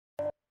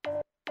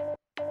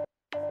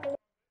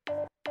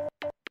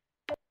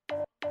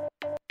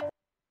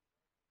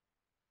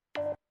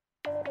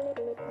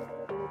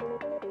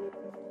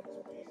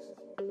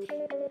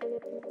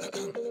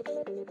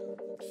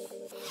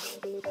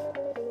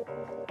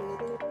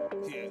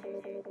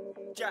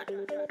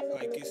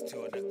Alright, gets to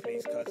on that,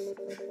 please, cuz.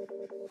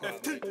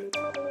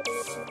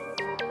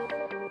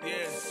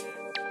 Yeah.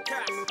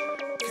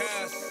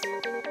 Cass.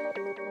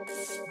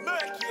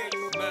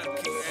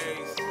 Murky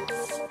Ace.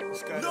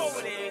 No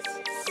it is.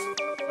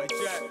 By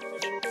Jack.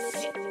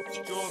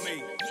 Draw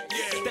me.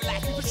 Yeah. The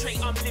life we portray,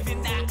 I'm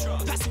living that.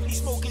 Passively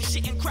smoking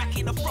shit and crack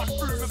in the front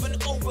room of an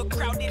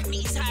overcrowded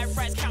knees,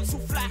 high-rise council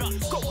flat.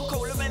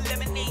 Coca-Cola and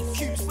lemonade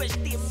cubes wedged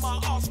in my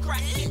arse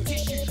crack. In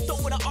tissue,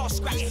 don't wanna arse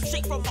scratch.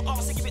 Straight from my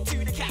arse and give it to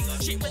the cat.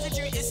 Shit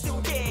residue is still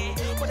there,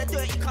 but the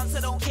dirty cunts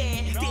I don't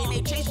care.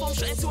 DNA change from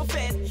shot into a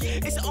fed.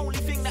 It's the only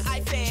thing that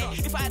I fear.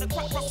 If I had a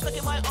crack rock stuck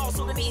in my arse,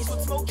 all the knees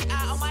would smoke it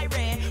out of my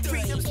rear.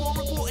 Freedom's more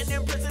reporting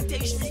than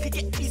presentation. You could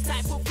get these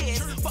type of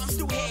fears, but I'm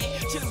still here,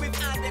 chilling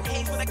with Anne and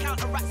Hayes. When I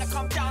counteract, I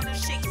come down and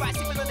shake by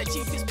sipping on the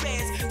cheapest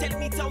beers. Telling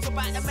me tales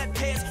about the med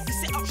pairs. We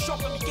set up shop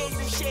and we gave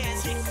them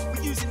shares.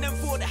 We're using them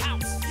for the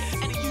house,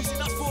 and they're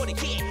using us for the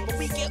gear. But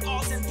we get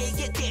ours and they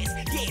get theirs.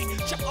 Yeah,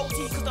 chuck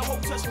OT cause the whole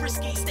trust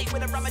risky. Stay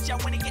with a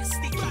Ramajan when it gets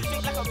sticky.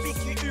 Think like a big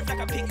you, move like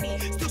a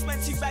picnic. Still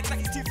spend 2 bags like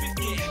it's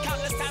 250.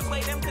 Countless times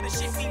where them gonna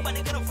shift me, but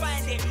they gonna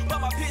find it by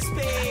my piss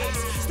pigs.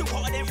 Still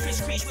hotter than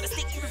fish fish. With a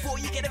stick you before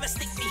you can ever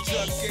stick me.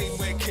 Drug game,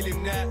 we're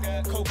killing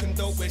that. Coke and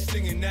dope, we're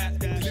slinging that.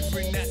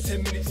 Delivering that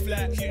 10 minutes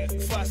flat.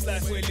 Fast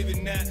life, we're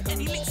living that.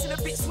 Any licks in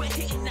the bits, we're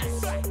hitting that.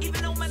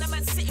 Even though man, a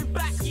man sitting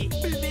back,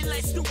 booming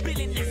like still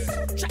billing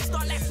that. Track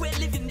start life, we're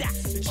living that.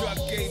 The drug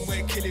game,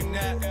 we're killing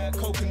that.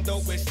 Coke and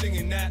dope, we're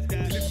slinging that.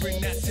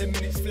 Delivering that 10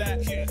 minutes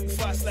flat.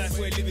 Fast life,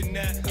 we're living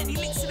that. Any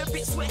licks in the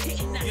bits, we're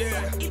hitting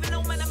that. Even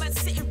though man, a man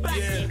sitting back,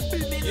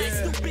 booming like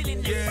still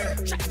billing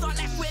that. Track start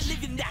life, we're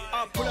living that.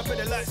 I pull up at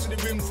the lights with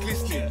the rims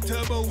glistening.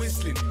 Turbo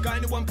whistling. Guy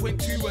in the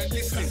 1.2 weren't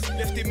listening.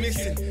 Left it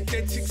missing.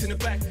 Dead chicks in the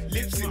back,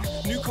 lips in.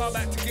 New car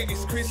back to get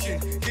his Christian.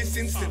 This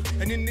instant,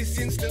 and in this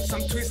instance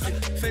I'm twisted.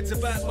 Feds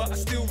about, but I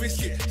still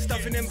risk it.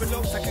 Stuffing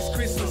envelopes like it's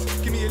Christmas.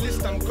 Give me a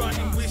list, I'm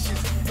granting wishes.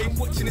 Ain't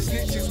watching the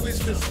snitches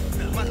whispers.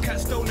 My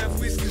cats don't have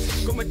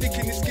whiskers. Got my dick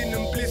in the skin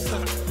and blister.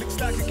 Looks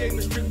like a game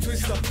of strip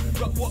twister.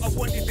 Got what I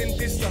wanted in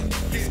this stuff.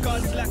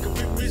 Discarded like a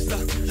big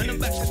Rizzler. And I'm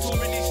back to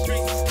touring these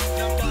streets.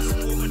 Now I'm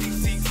passing over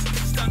these seats.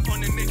 Stand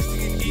on the next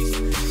thing in East.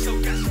 She's so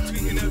gassy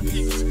tweeting her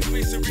peeps.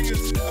 Race the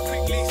ringers, a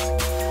quick lease.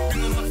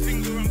 Ring on my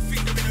finger, I'm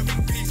fingering a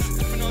ring piece.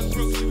 When I was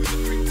broke, she was a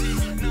prick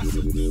tease. Now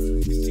so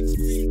good, it's 6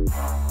 feet.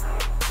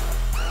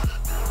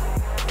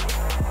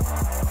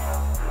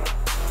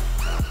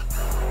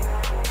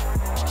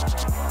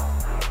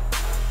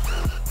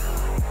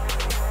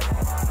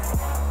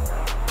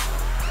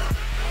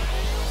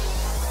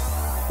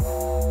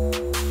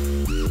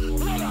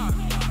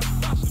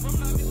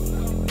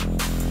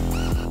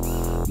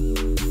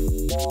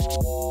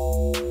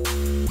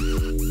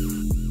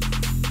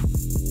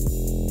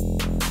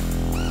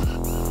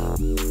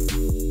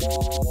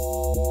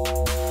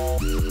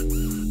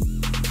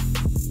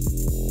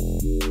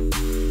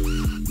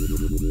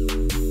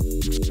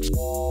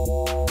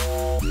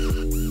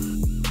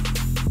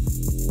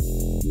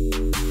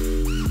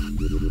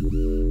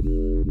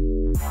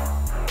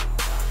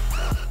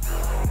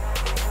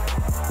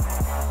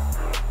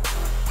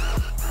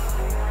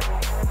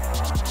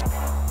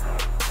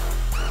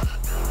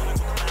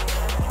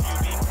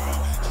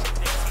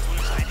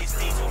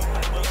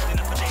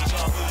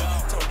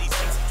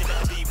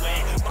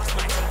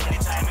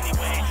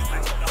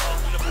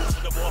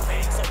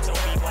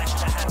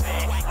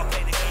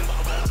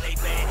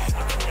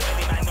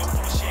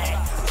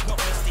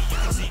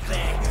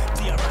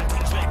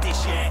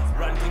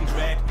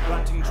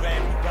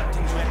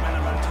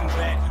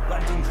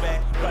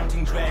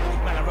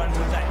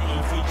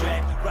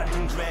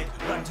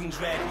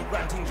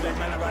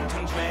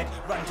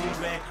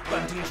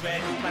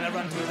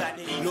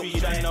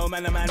 You know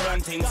man a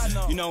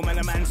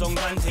man's on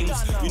gun things.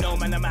 You know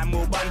man a man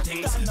will bun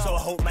things. So I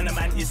hope man a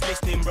man is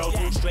listening, bro.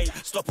 All straight,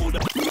 stop all the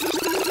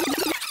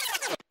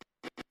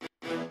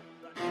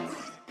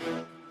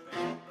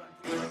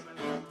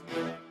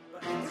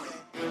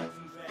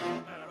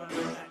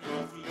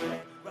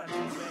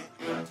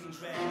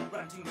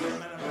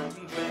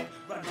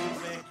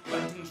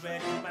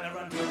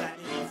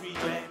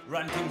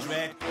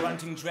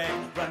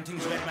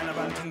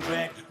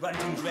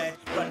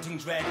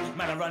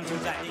man a run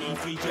things like the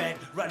E3 dread,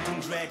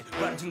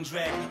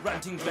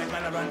 ranting dread,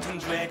 man a ranting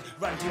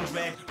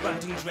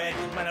dread,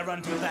 man a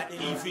run things like the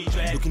E3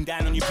 dread. Looking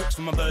down on you pricks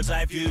from a bird's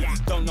eye view.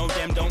 Don't know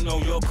them, don't know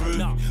your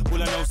crew.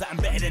 All I know is that I'm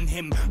better than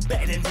him,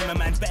 a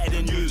man's better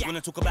than you.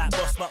 Wanna talk about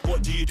boss, but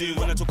what do you do?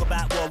 Wanna talk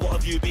about war, what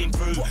have you been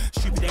through?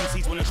 Stupid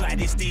MCs wanna try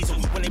this diesel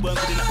when they weren't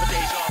good enough for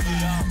deja vu.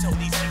 Tell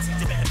these MCs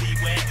they better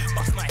beware.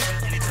 Bust my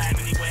head anytime,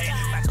 anywhere.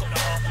 Man's got the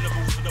heart and the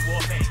rules for the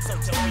warfare. So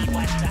tell me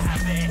why should I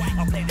have it?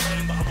 I'll play the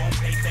game, but I won't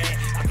play fair.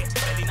 I'll get the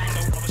belly and I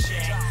know of a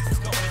share. It's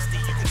not honesty,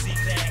 you can see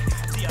clear.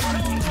 See, I'm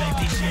ranting dread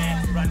this year.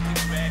 Ranting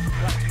dread, man,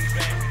 I'm ranting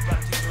dread.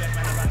 Ranting dread,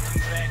 man, I'm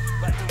ranting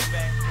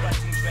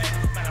dread.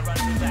 Man, I'm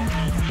ranting that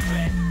E3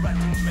 dread.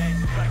 Ranting dread,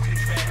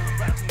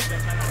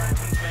 man, I'm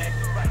ranting dread.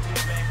 Ranting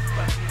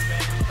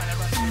dread, man, I'm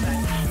ranting that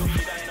E3.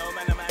 You don't know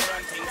man, a man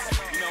ranting.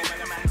 You know man,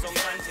 a man's on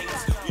run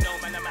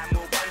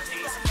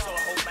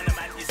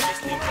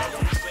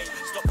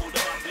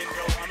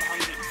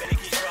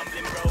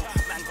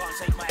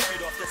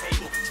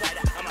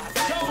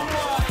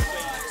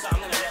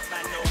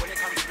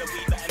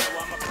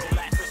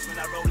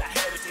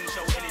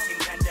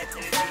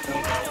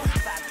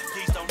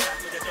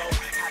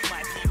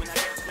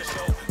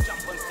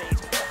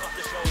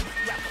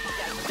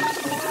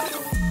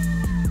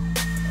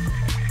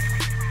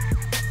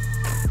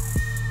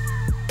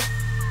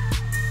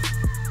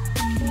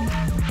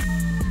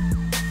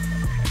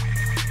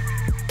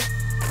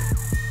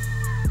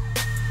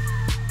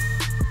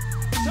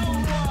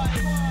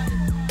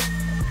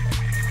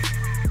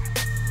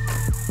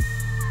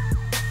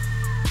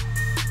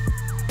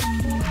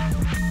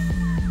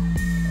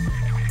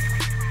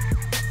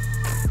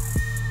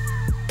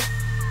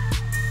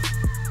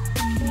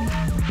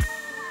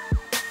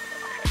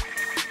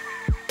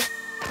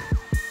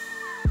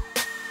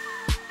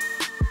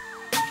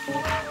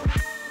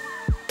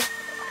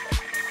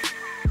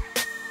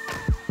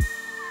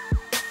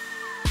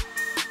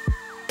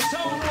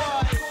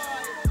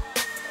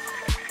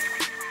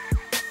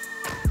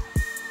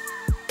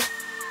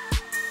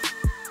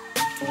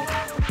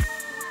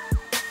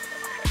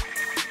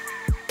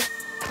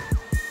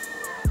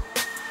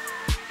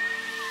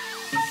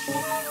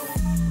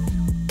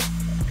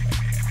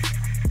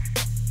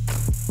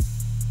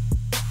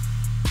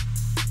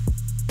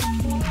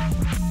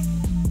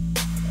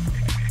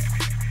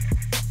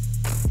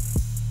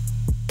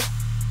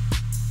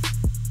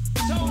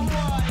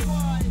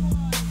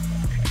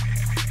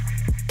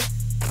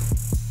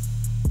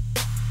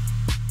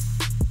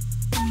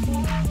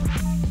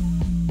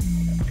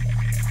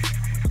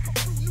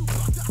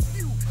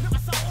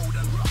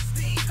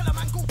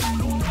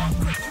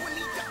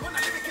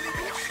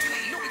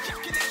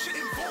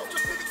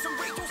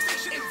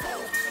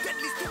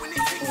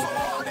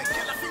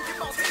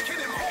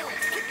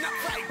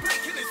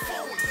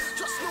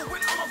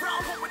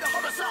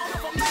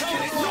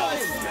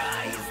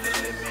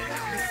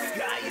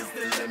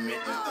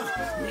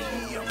Me,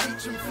 I'm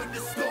reaching for the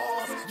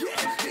stars.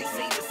 Yeah, they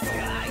say the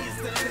sky is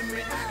the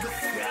limit. The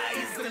sky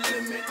is the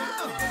limit.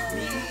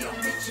 Me, I'm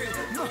reaching.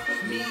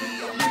 Me,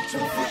 I'm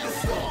reaching for the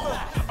stars.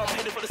 I'm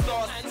heading for the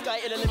stars. Sky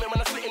is the limit when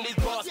I'm splitting these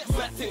bars.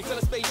 Rat things on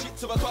a spaceship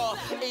to a car.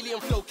 Alien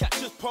flow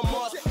catches from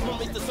Mars.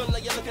 Mum is the sun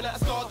like you're looking at a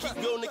star. Keep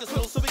real niggas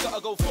close, so we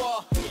gotta go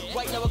far.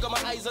 Right now I got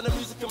my eyes on the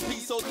music and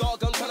peace, so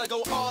dog, I'm trying to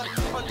go hard.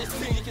 On this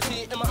thing, you can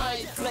see it in my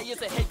eyes. Like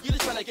years ahead, you're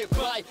just trying to get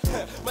by.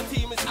 My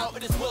team is out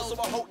of this world, so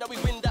I hope that we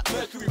win that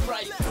Mercury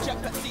prize.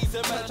 Jackpot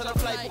season, man, I'm trying to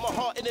fly. Put my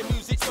heart in the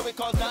music so it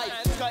can't die.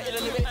 Sky in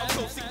the limit, I'm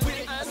so sick with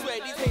it. I swear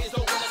these haters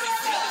don't wanna be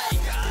sky.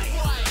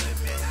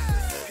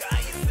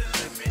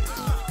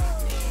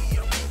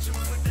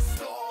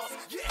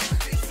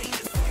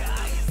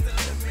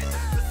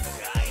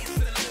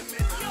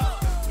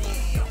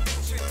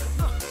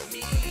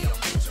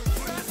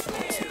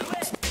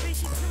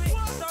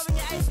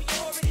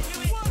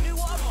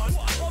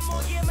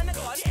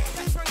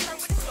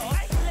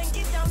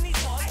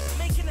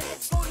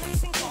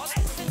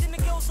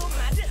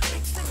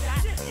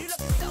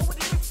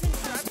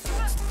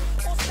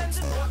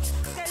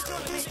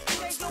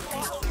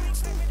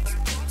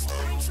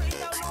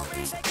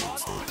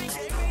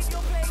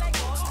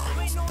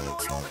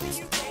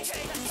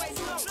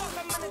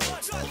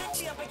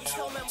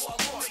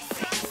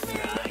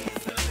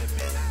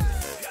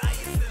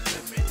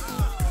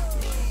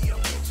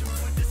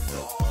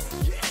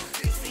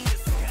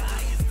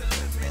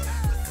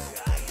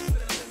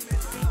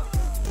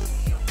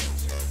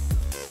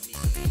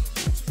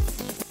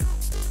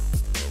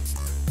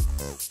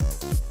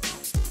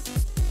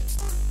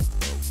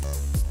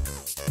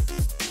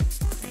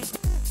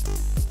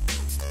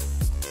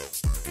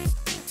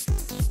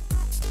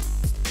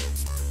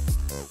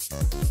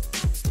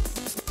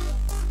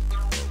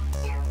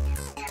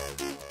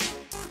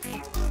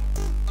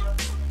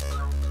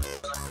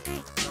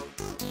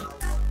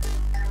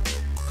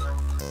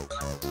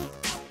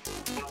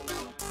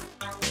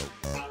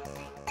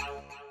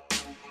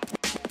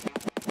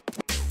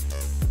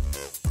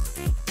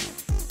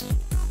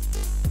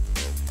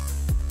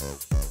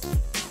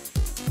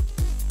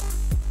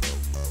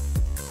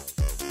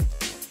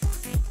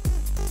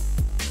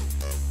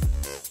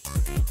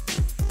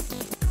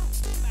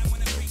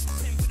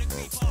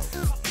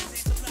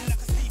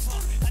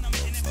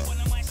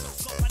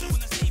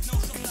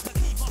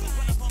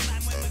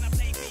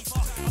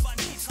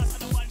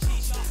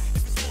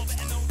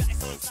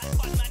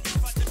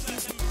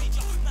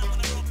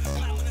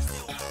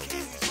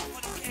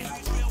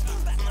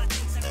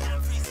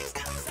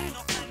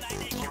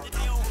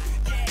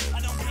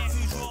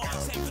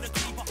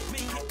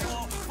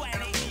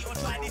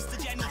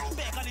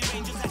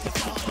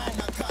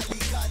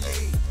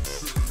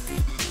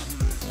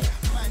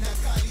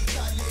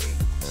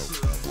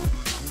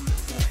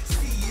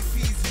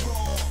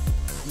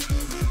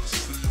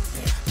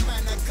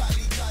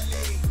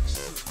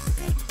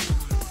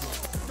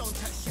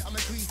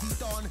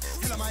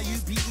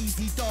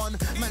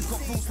 Man's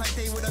got thoughts like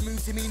they would have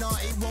moved to me, nah,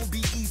 it won't be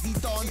easy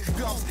done.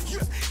 Gloves,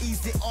 yeah,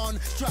 ease it on.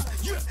 Strap,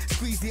 yeah,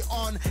 squeeze it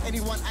on.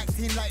 Anyone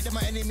acting like they're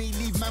my enemy,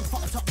 leave man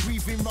fucked up,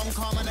 breathing wrong.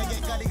 Calm and I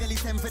get gully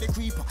send for the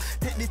creeper.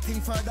 Take this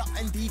thing further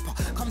and deeper.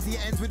 Comes to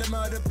your ends with a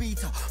murder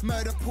beater.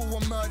 Murder Paul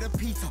and murder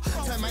Peter.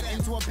 Turn man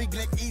into a big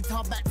leg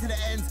eater. Back to the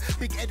ends,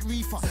 big Ed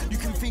Reefer. You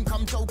can think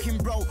I'm joking,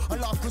 bro. I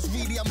laugh cause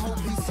really I'm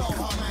hoping so.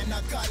 Oh man,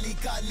 a gully.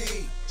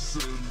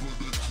 Send with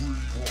the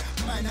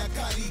creeper. Man, a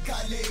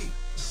gully.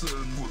 Send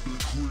with the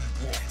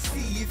creeper.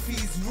 See if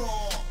he's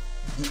raw.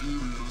 Put it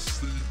in a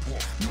sleeper.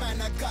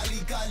 Man, a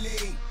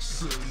gully.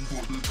 Send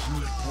with the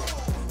creeper.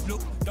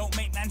 Look, don't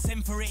make man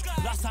send for it.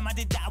 Last time I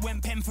did that, I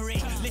went pen for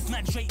it. Lift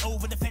man straight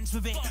over the fence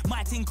with it.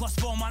 My thing cost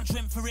 4 months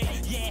rent for it.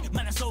 Yeah,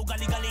 man, I'm so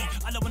gully.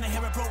 I don't wanna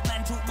hear a broke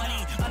man talk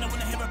money. I don't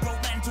wanna hear a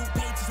broke man talk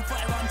pages. So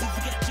fight around to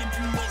forget gym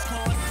and what's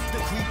called. The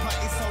creeper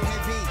is so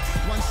heavy.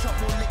 One shot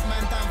will lick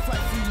man down, fly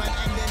through man,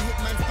 and then hit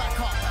man's back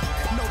up.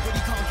 Nobody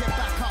can't get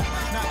back up.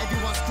 Now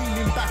everyone's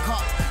screaming back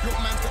up. Look,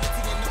 man's got a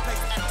thing in the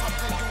place at top,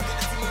 and you'll get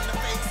a thing in the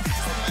face.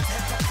 Send man's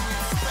head top to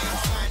the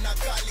space. Man, a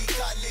gully.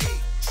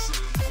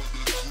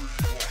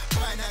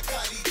 Man, a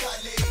gully.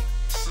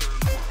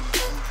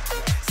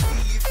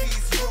 See if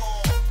he's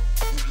raw.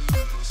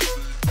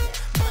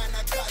 Man,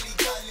 a gully.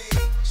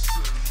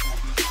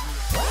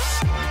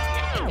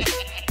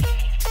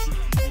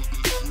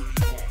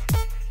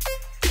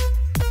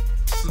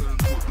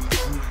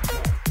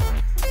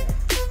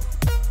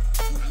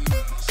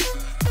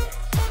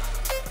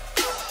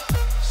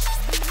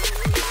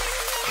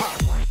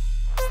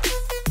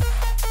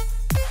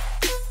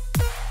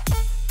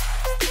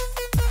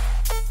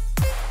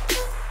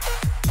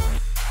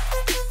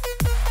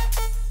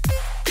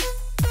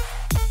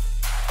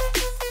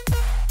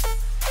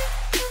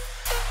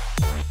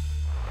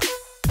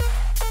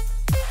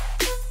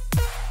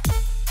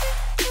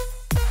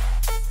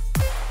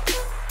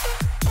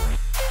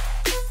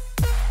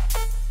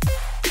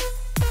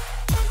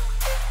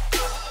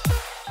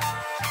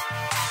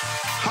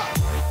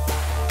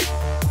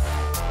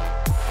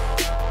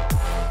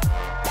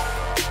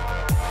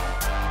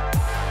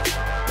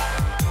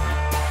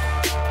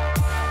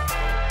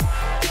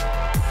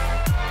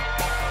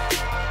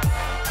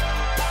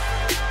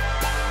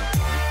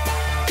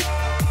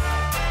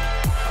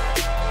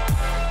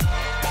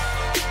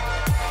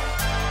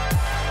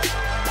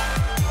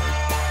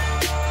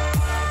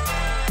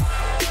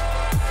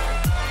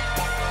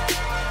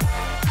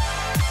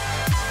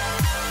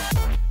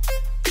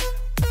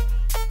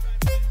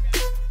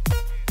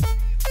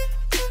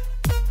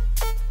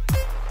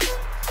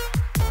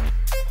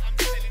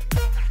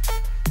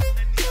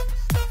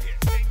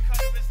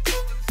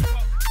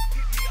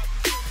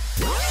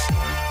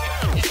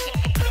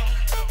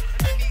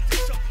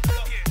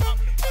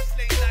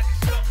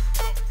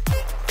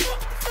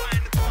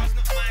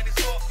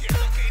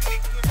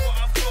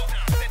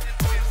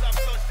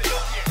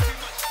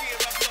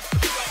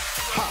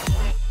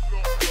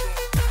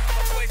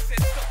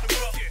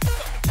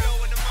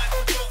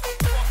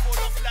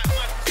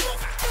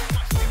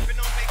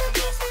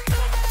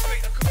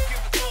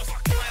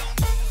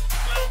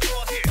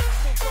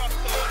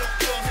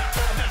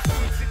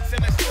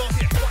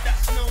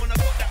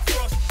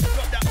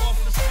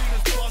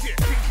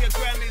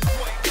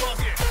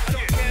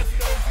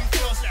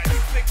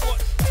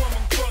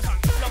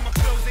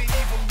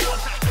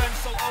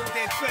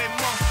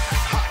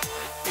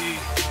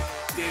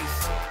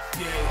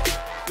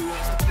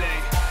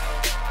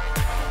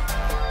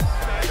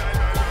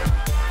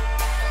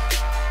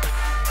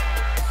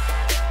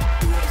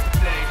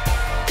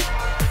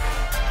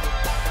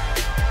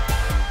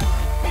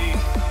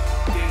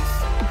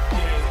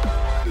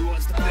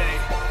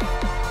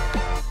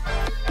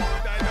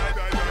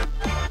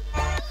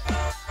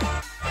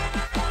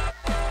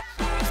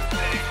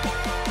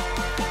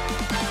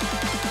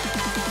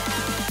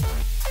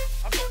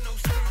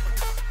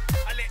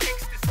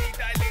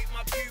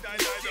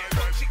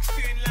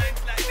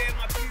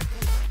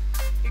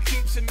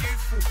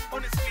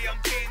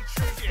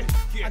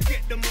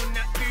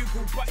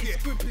 approval, but his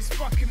group is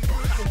fucking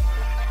brutal.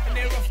 And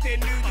they're off their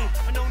noodle,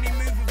 and only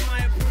move with my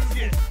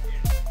approval.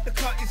 The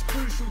cut is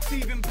crucial,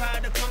 teething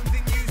powder comes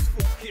in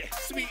useful.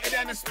 Sweeter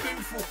than a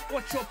spoonful,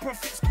 watch your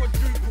profits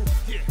quadruple.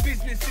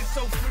 Business is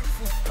so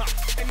fruitful,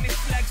 and this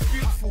flag's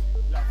beautiful.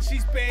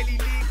 She's barely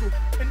legal,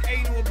 and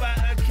anal about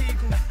her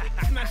kegel.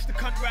 Smash the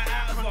cunt right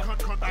out of her,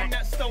 in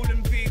that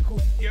stolen vehicle.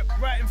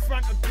 Right in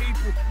front of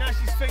people, now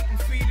she's fainting,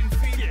 feeling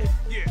feeble.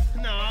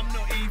 Nah, I'm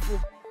not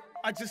evil.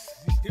 I just,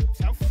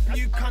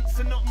 you cunts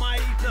are not my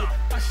equal.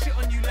 I shit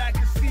on you like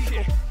a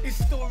seagull. This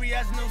story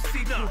has no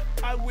sequel.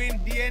 I win,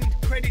 the end,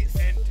 credits.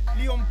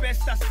 Leon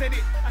Best, I said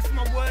it. That's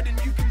my word and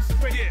you can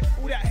spread it.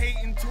 All that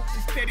hating talk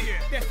is steady.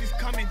 Death is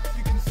coming,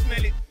 you can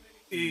smell it.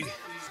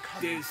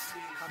 This,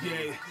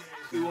 yeah,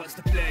 who wants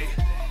to play?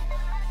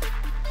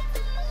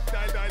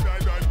 Die.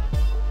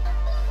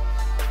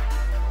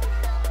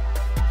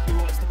 Who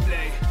wants to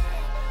play?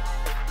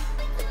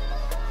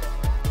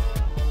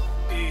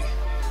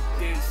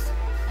 This,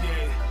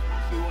 yeah,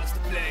 who wants to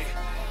play?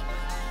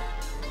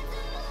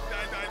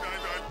 Die.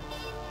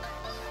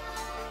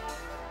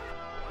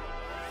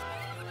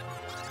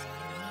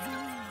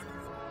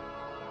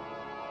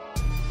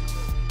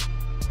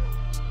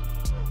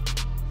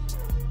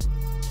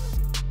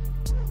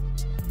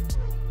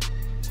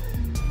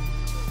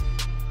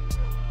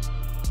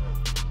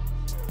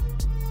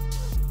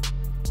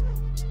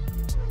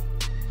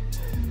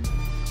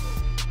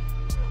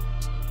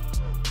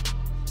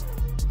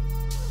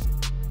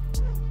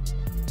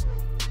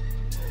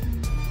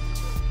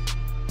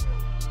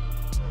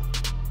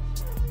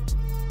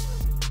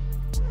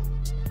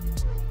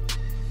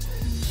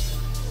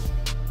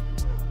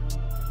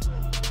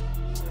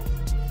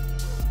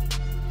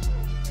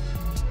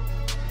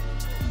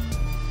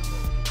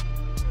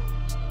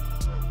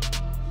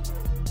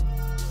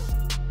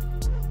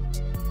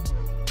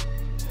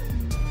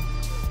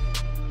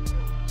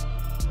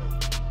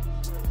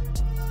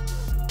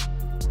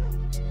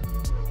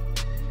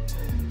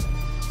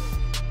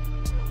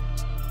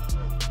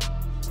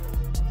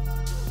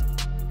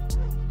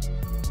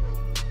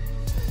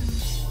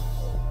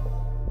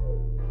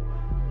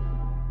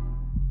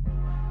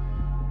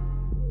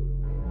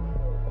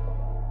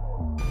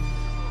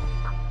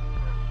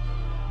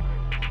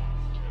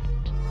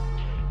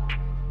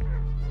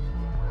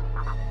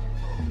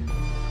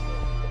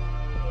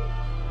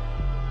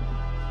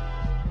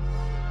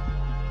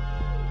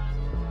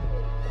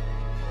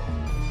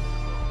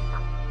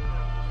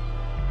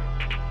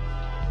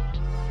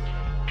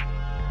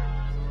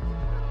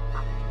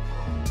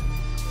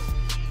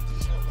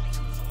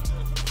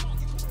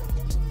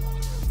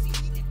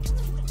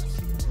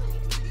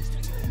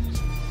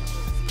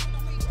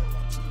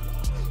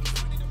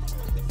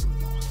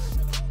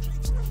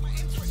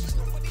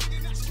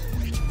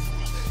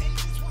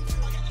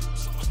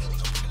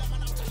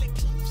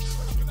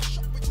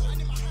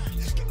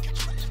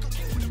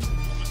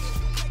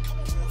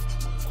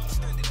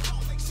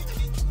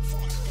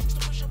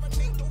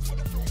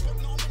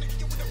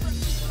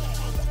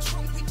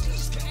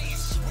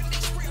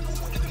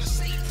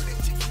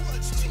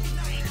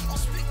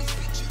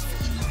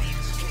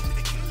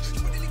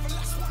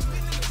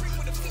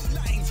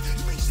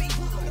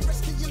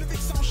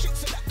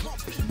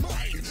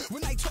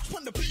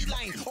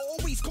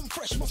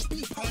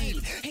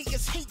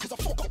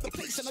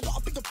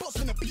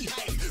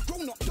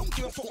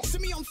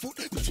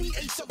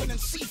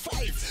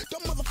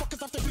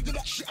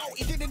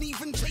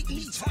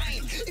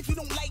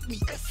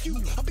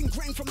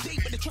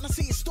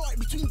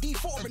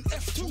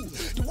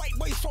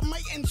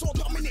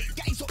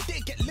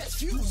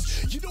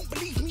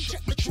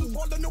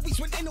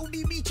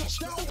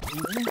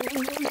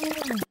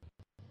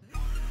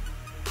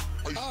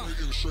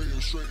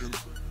 Straighten.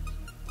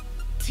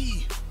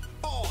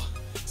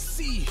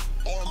 T-R-C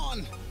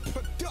on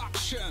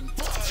production.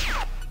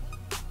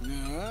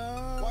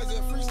 Why is it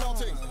a freestyle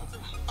thing?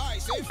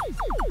 Alright, safe.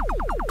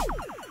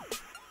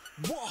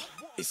 What?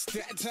 It's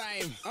that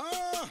time.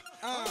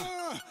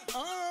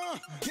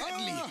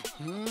 Deadly.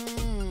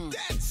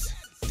 Deads.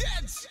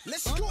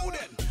 Let's go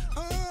then.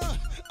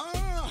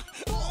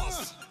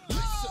 Boss.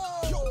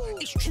 Listen, yo,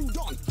 it's true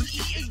done.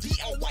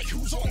 B-E-A-D-L-Y,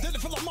 who's on? Then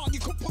if I'm on, you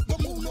could put the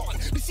moon on.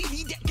 The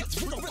CD that gets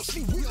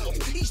rigorously real.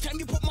 Each time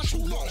you put my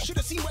tune on,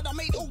 should've seen when I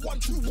made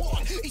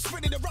 0121. It's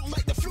spreading around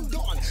like the flu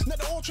dawn. Now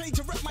they all trained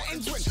to rep my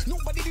ends when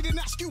nobody didn't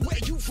ask you where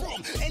you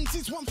from. Ends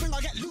is one thing I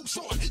get loops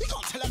on. You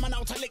can't tell a man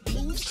how to lick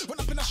moves. When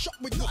up in a shop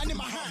with nothing in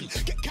my hand,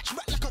 get catch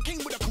back like I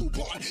came with a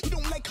coupon. You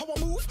don't like how I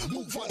move?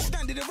 Move on.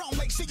 Standing around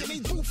like saying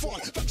ain't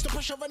Buffon. Thanks to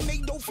pressure and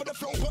NATO for the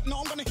flow, but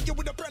now I'm gonna hit you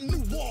with a brand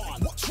new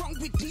one. What's wrong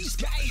with these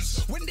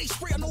guys? When they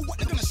spray, I know what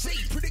they're gonna say.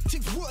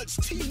 Predictive words,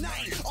 T9.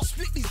 I'll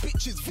split these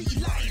bitches,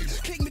 V-line.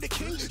 Claim me the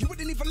king, you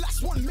wouldn't even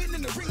last 1 minute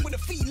in the ring with the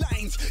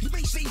felines. You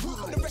may say rude,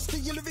 but the rest of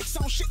your lyrics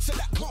sound shit, so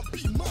that can't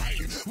be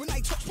mine. When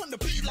I touch on the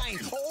beeline,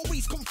 I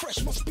always come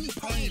fresh, must be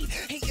pine.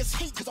 Haters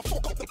hate cause I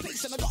fuck up the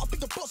place and I got a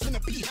bigger buzz than a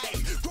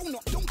beehive. Grown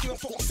up, don't give a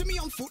fuck, see me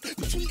on foot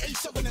between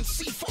A7 and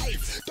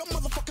C5. Dumb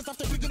motherfuckers have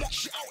to figure that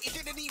shit out, it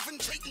didn't even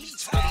take me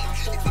time.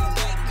 If you don't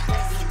like me,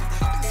 F you,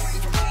 I've been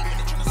praying for rain.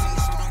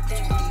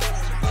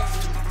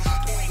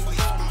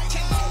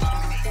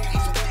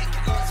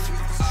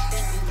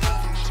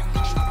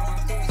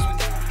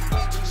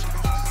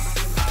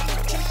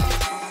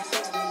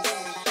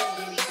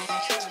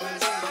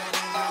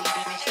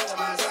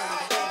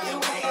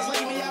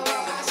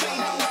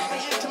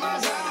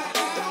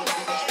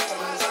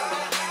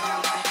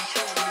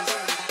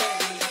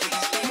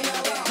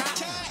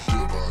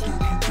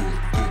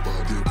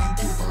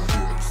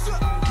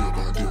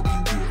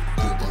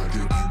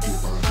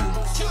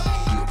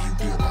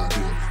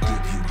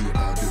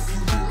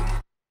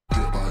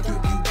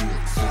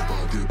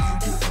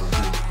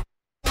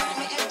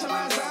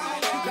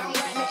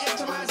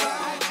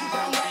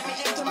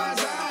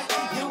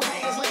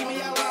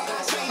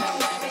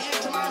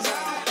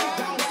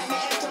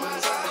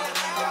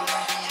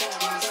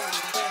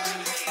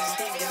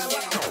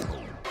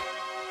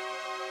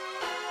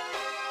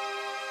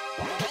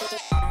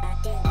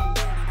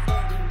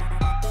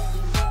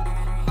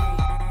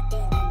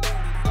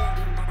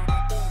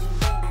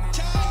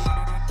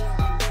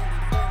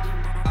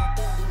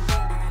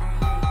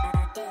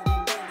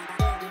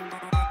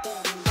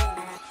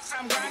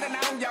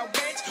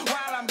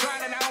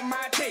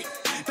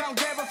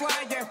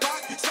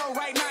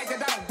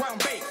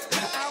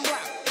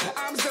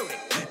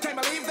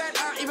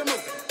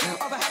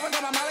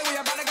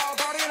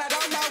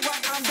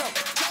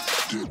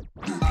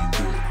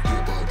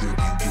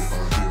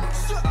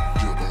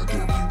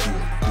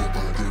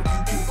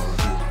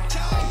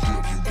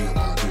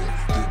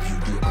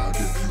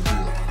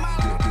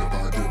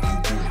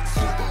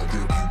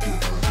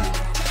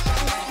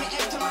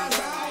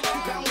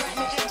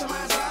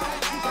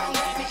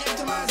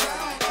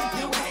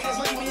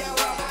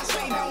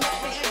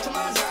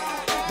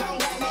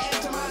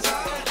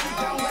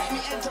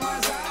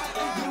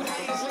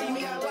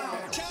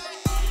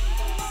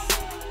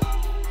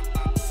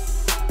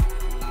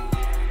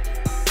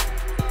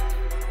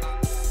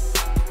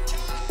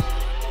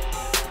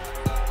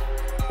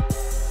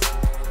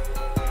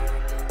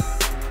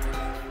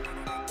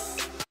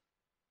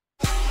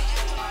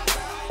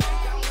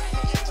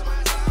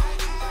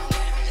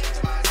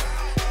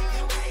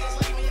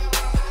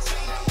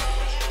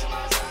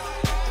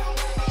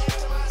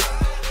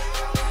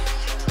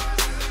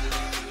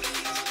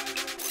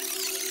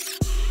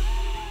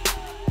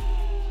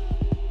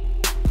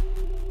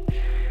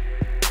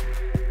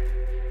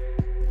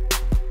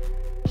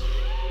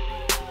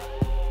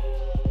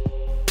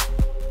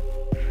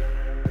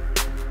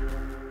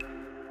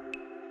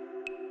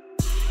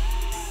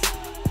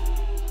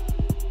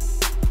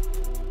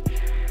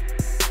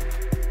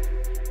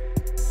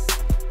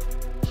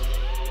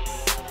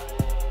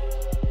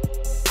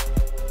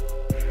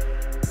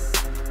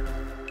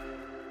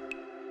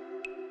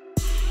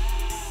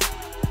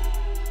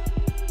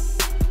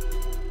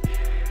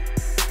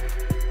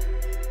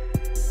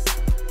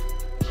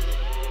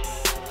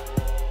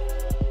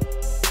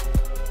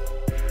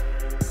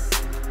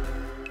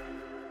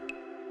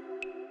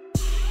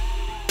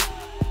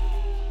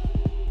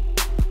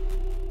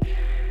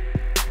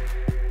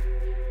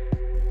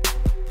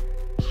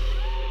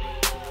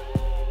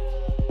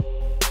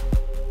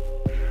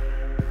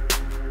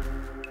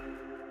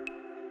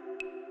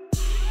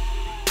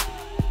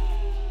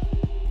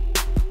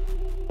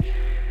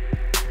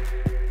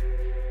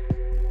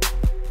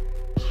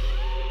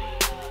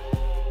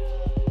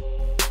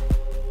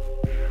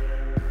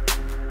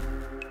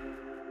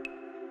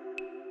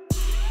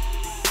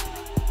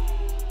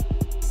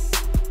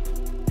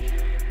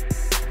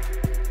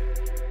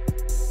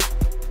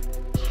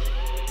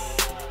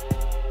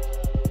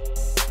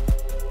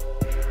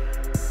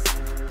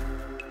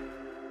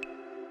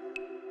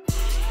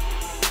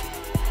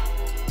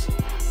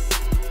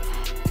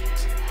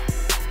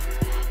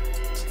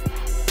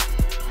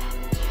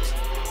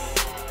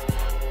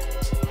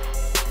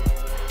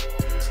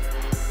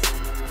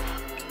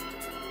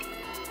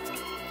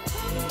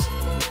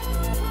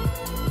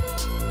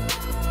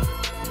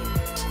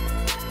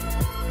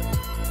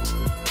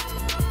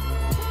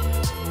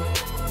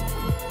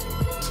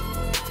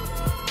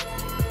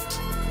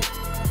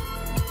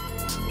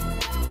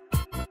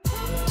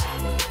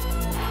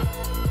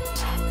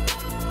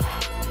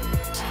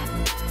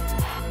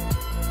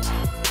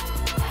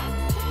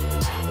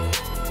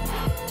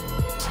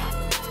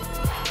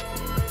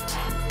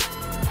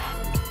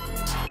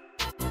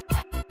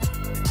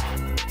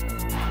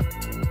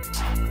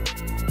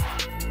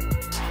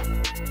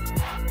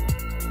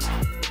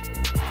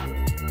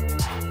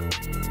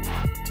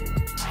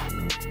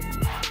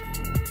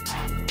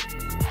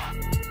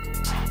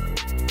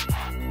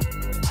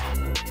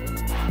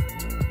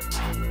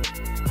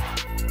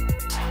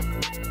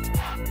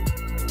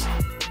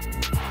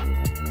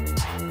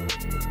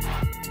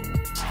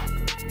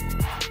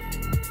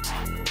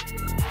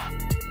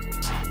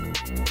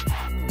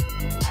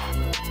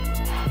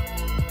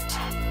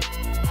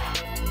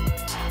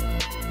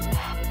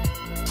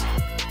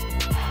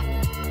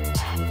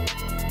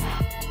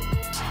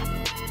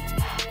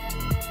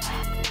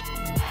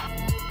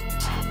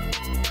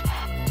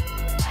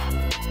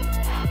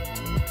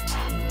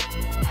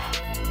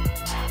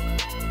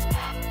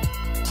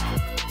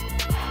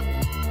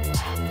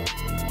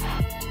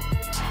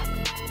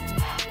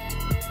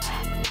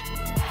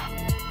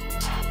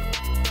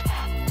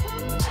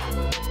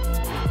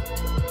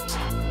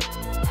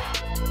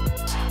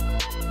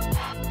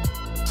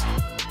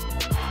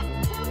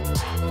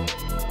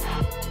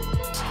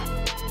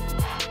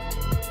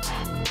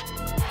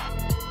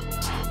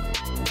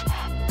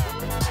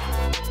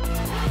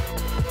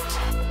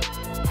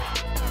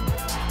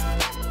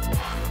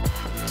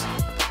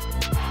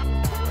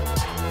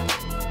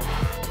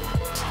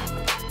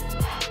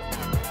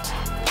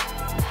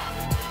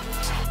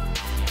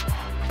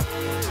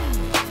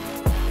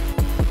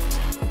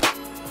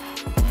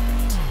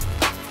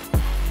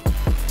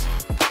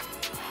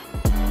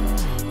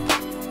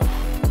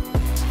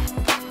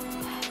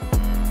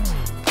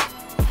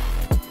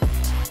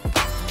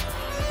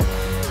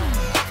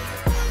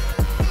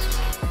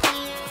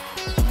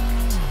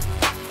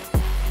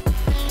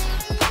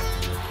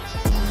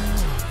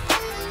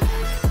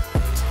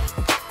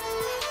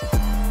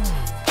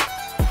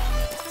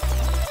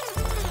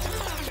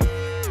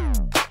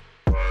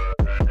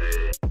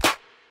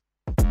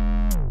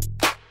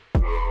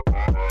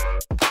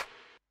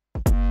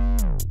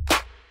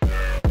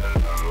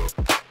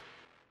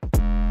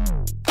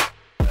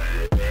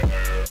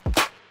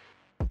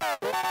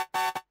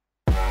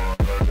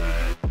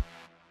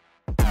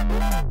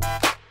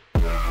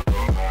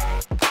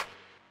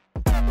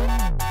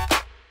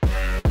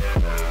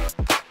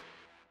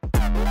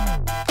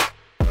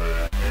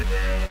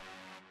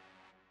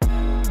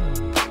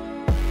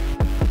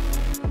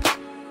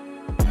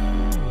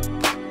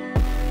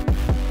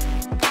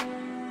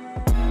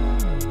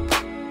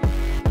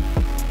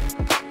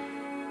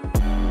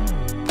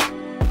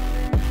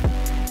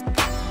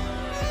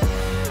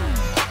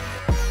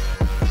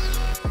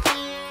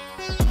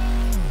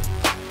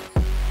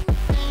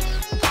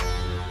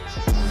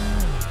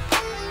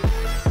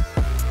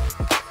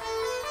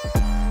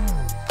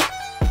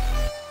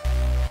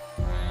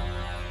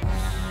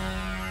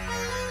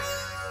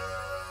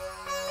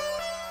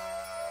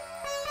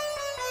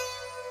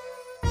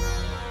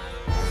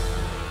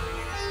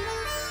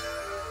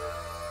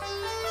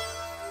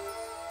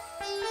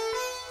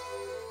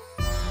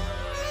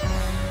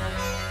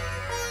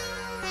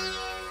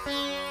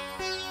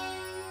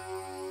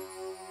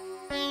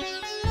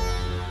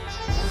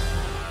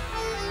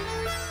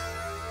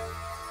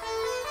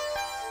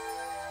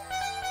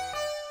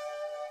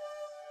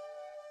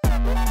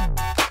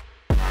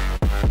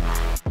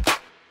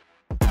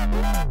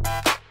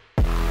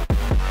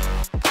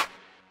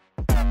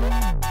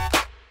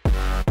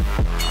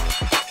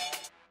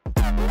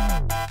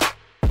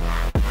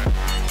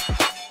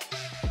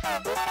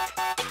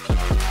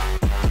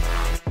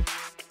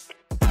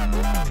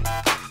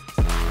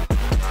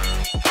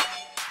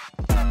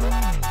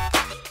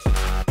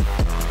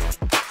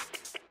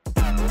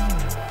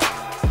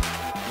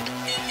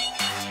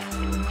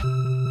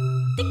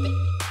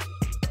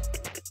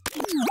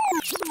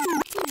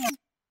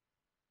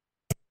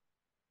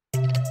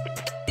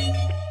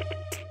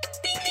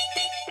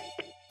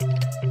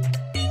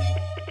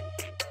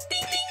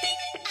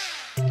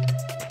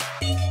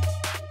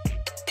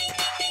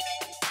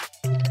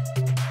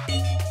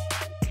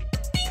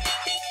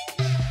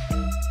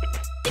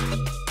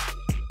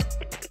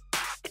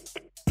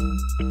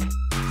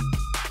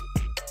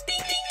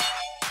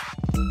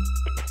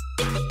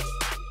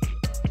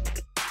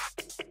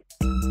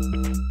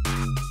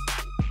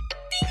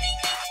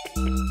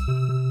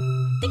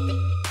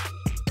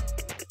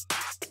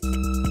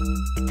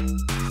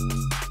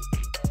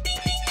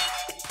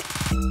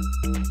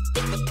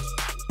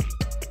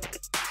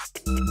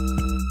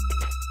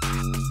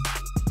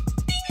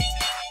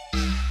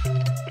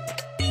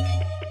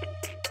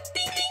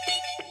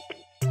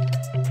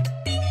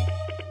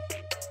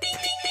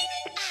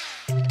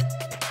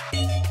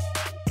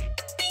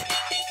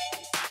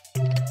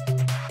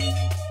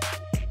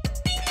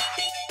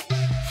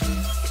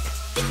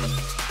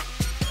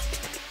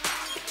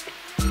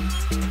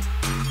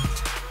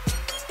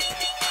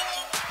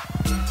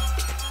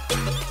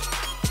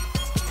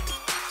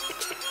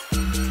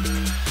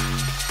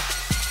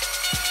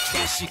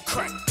 shit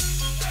crack.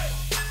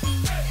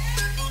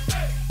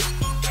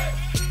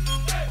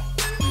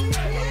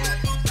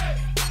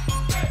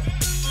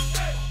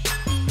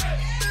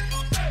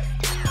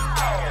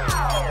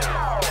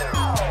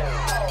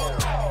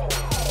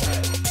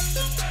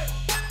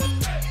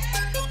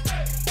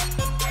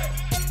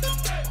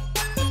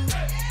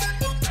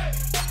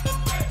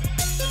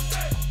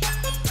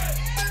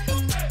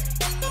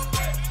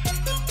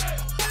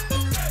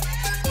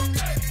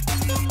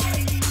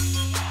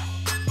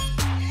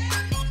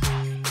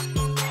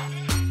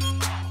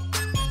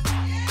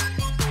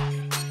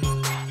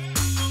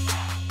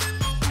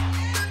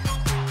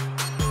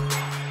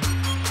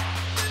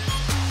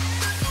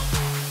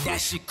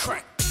 That shit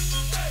crack.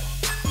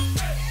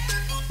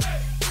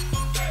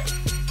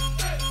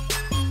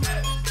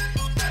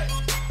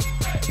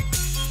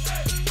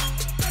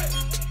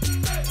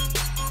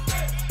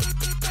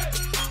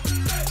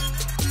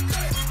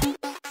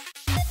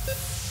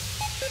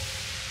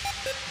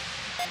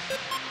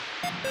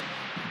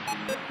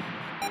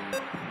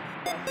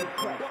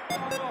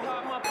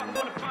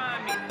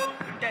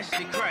 That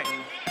shit crack.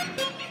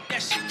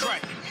 That shit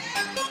crack.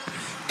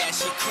 That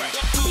shit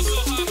crack.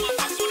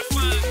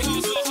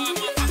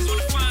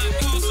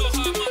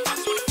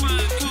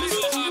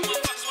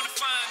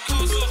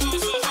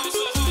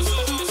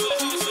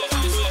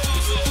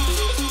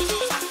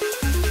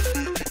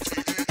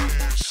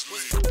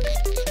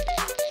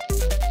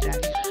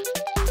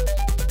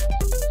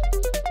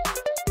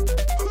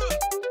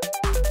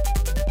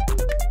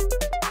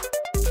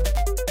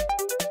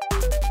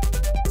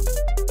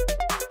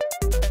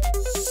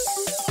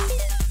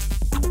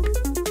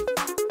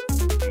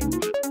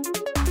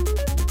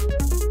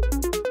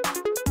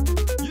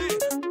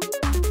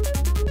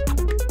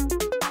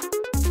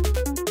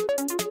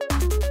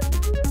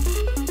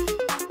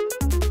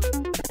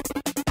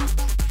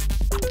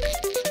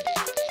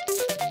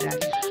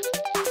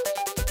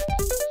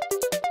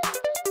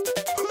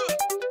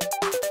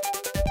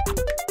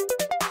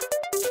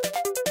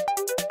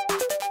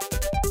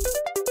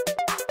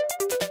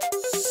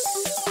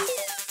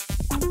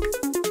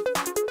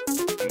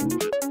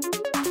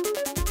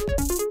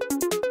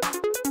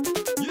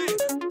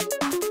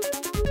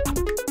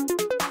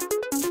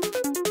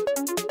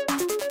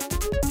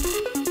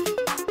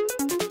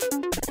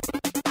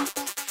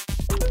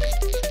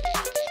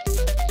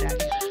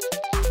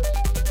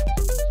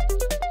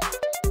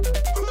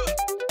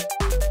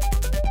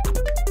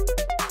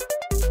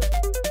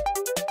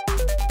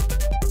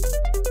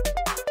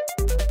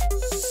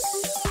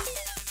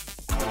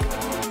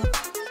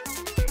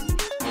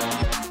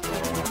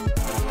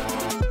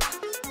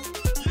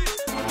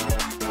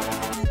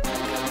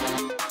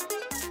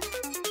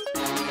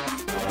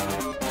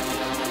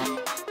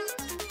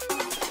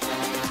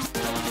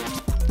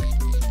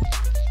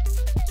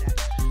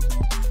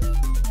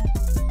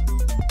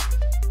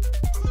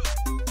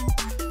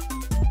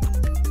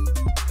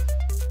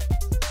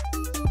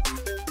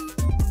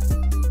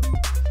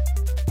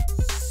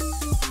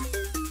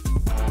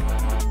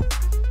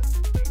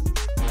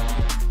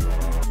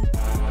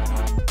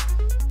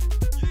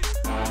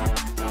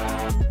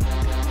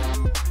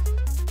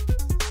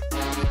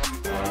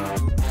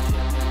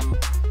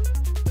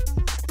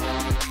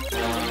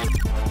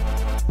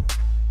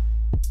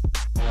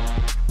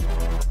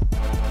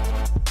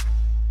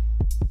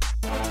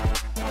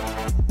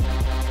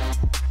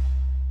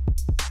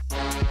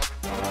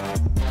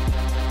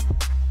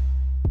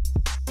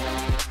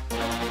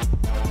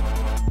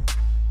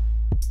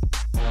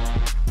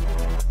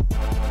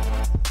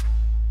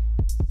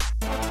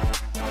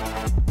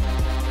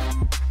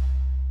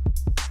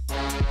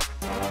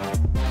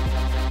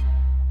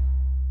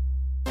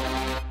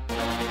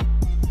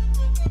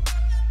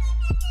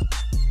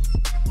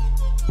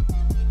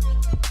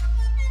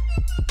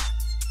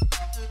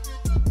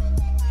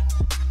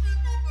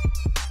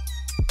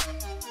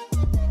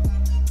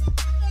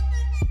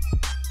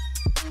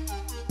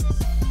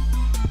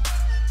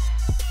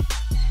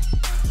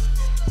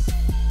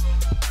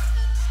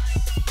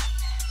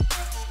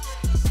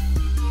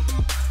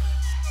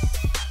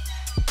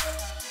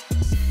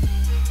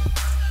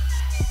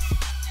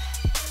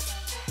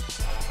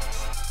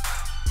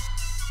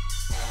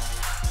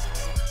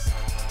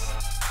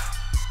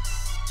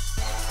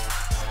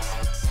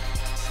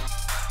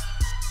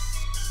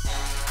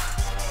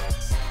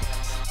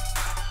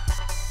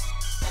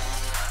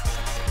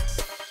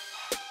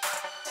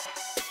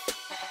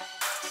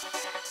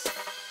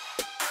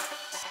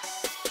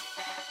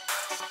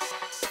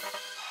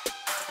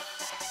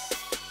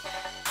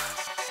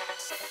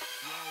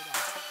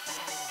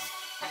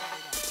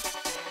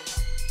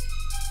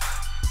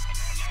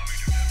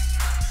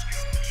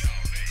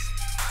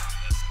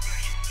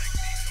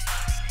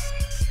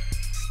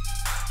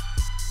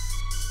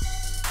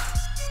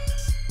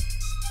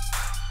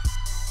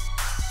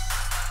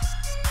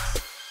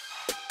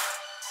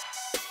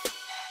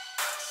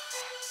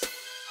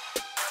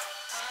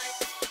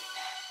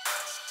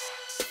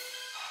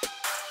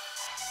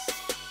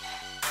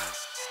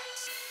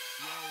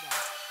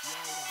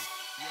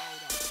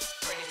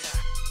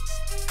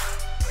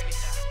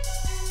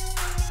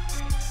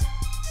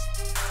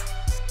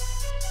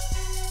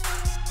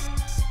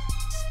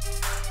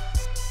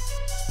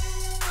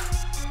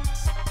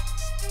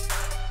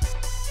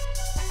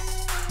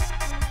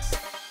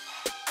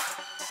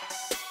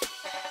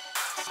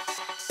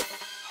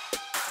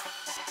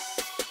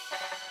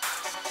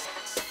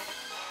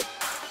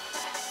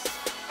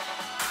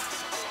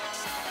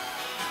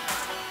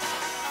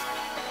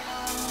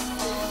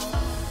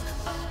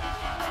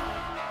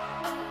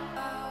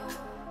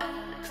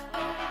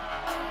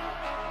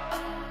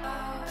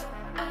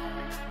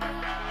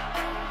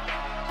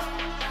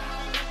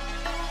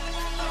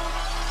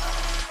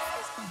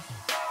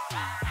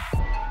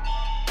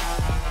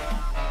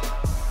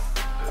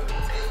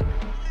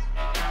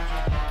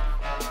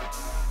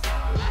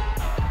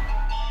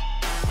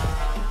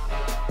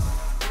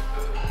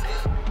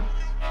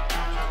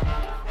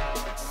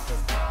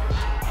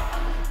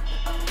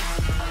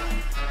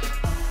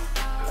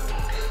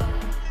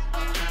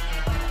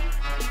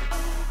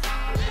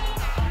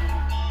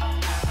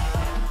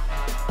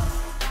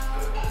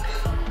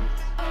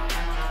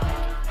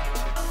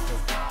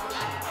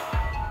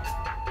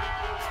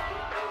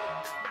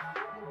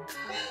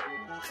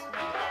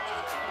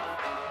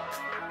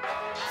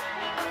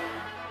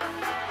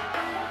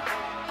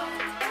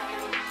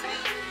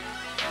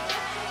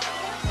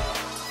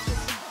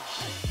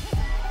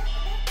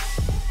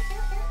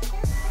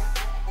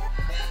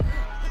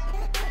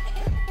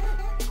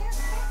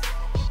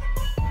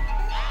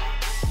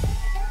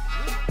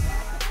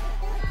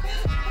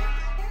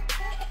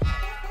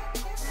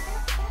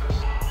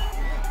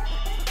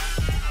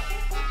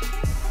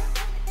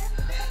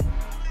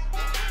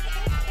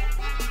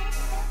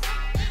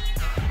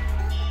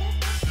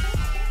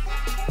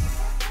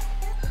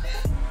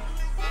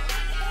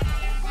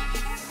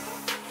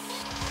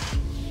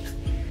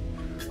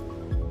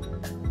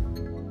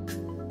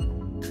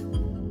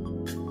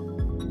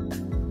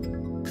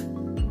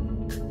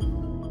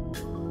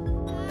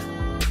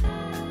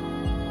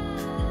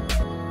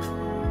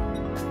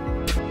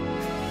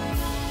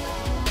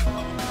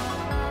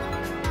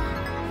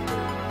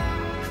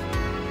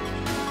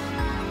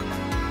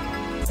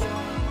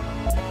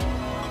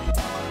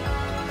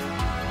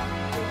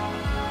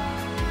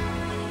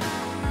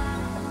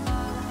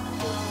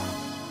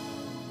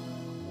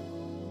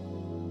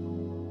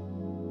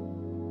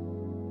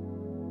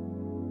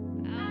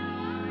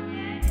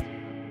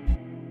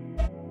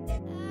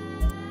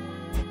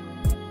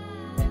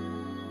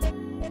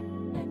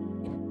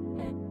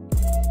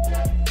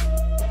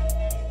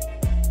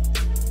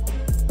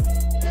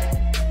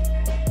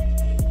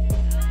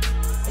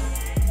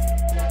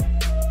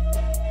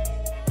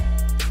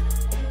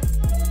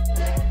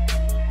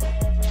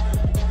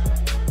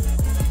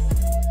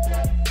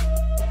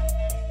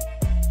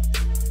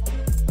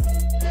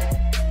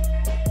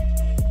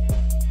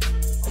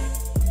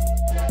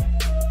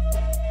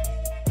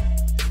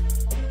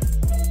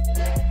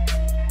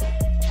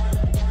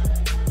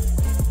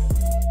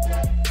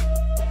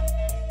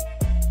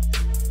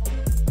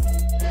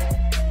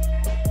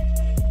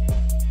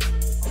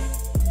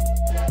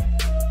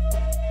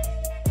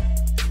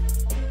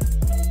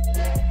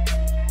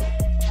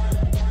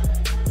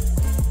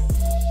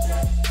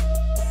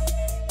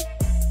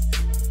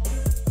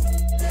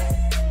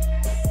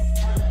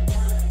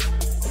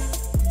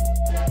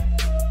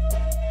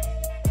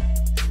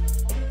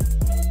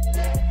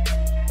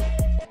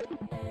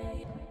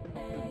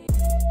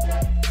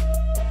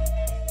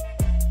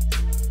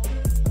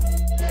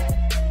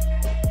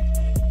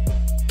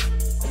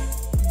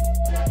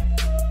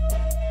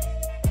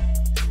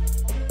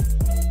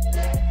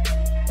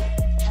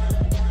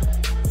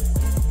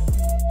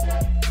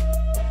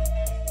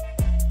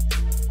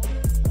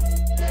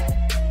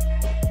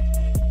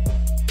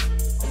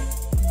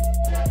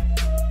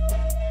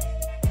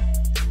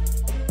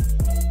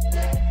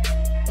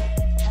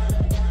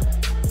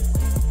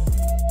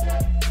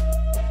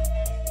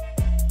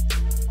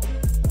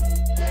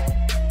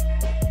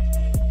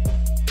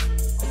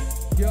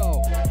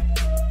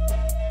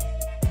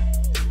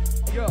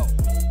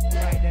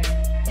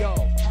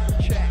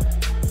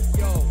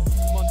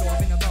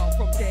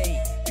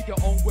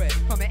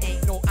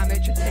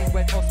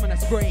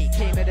 spray.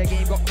 Came in the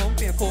game, got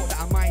comfy and thought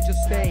that I might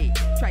just stay.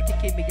 Try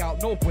kicking me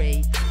out, no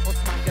way. Us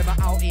man, them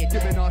are out here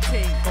doing our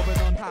thing. Going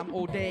on ham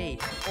all day.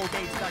 All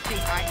day to that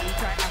D.I.E.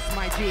 Try ask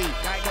my G.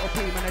 Like got a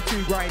play man, a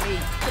too grimy.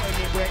 Putting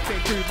in work to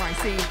improve my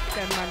scene.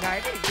 Them man,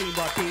 I ain't been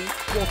routine.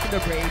 Walking the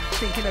brave,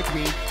 thinking of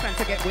green. Plan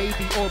to get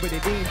wavy, already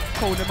dean.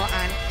 Holding my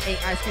hand,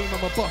 ain't ice cream,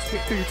 I'm a boss.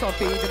 With food, top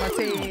feeding my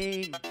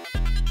team.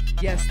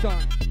 Yes,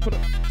 done. Put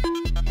up.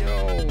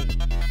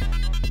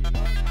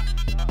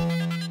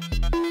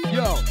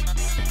 Yo.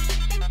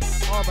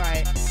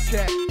 Alright,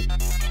 check.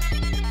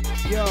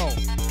 Yo.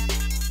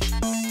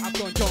 I've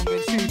gone young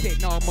and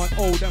stupid, now I'm on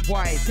old and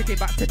wise. Thinking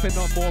about tipping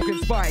on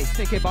Morgan Spice.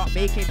 Thinking about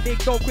making big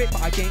dough quick,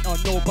 but I ain't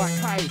on no bank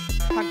highs.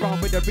 Hang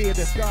round with the real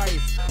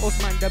disguise.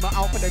 Us man, them are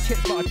out for the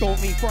chips, but I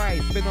don't mean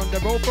fries. Been on the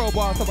road for a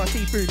while, so I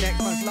see through next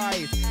man's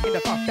lies. In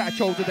the path that I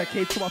chose with the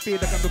kids, so I feel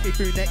like I'm looking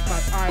through next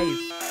man's eyes.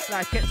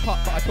 Life gets hot,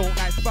 but I don't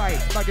like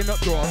spice. Bagging up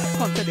drawers,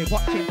 constantly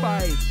watching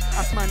fights.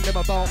 Ask man them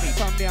about me,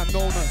 family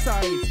unknown on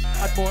size.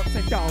 Had more ups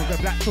and downs, the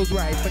black pills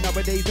rise, but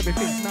nowadays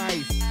everything's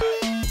nice.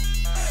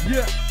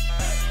 Yeah.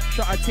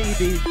 Shotta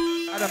TV,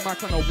 had a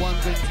Mac on the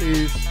 1s and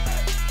 2s.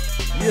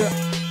 Yeah.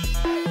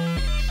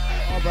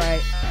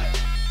 Alright.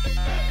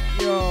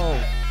 Yo.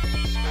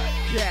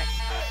 Check.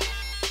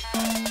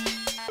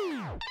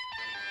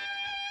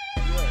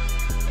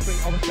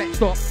 I was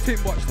flexed up, too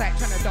much stack,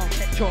 trying to down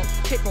ketchup.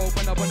 Hit roll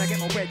when I wanna get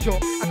my wedge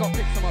up. I got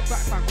flicks on my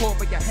back, man, caught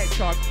with your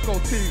headshot. Go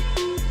to.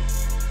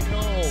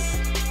 Yo.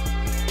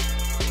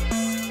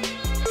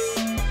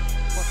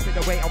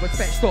 The way I was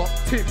fetched up,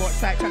 too much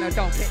stack, trying to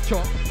down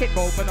ketchup. Hit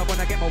roll when I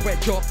wanna get my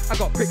wedge up. I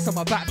got pricks on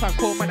my back, fan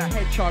call when I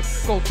headshot.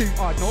 Go too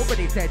hard,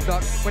 nobody's head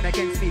duck. When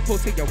against me,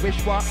 pussy, you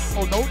wish what?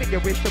 Oh, know that you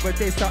wish there was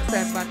this, that,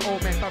 them, man, all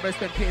men,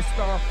 embarrassed and pissed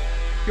off.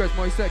 Yours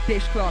moist like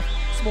dishcloth.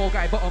 Small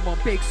guy, but I'm on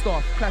big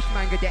stuff. Clash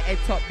man, get your head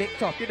top,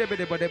 licked off. You know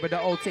whatever the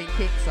old thing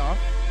kicks off.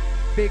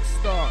 Big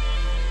stuff.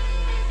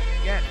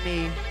 Get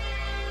me?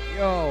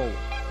 Yo.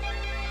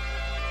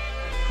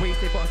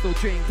 Wasted but I'm still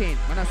drinking.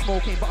 When I'm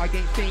smoking but I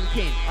ain't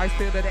thinking. I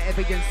still let the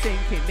evidence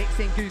sinking.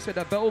 Mixing goose with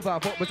the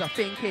velva, what was I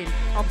thinking?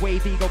 I'm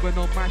wavy going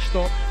on mashed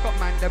up. Got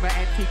man them an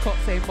empty cup,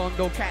 say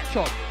Mondo catch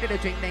up. Get a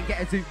drink then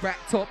get a zoot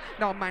racked up.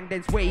 Now man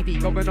then's wavy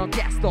going on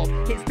gassed up.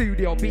 Hit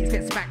studio beats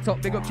get smacked up.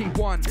 Big up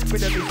G1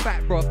 with a loose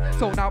fat bruv.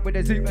 Sold out with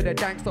a zoot of the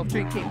dank stuff.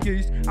 Drinking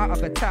goose out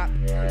of the tap.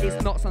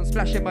 It's nuts, I'm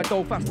splashing my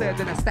dough faster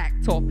than a stack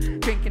top.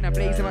 Drinking and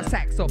blazing my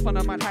sacks up. On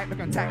a man hype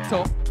like I'm tacked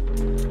up.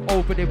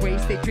 Over the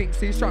wasted, drinks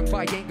too strong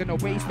but I ain't gonna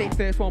waste it.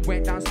 First one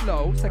went down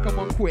slow, second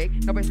one quick.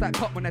 Now it's like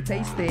pop when I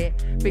taste it.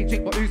 Big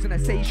drink but who's gonna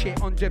say shit?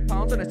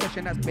 £100 on a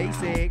session, that's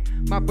basic.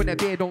 Mad when the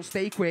beer don't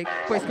stay quick.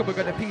 Boys come, we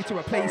got a P to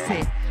replace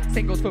it.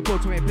 Singles for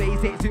blood to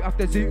replace it. Zoot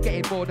after zoot,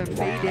 getting more than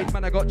faded.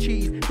 Man, I got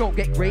cheese, don't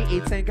get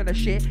grated. Saying kind of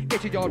shit,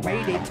 get your yard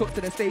raided. Took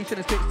to the station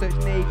and spit search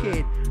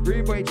naked.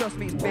 Rude boy just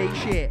means fake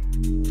shit.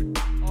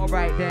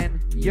 Alright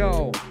then,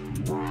 yo.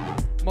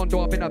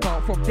 Mondo, I've been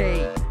about from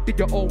day. Did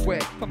your own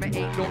work from an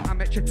ain't no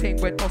amateur thing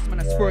when us man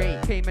a spray.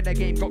 Came in the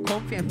game, got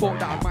comfy and thought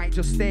that I might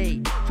just stay.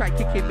 Tried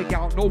kicking me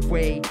out, no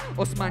way.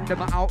 Us man them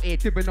are out here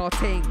doing our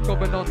thing.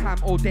 Going on ham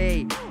all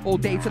day. All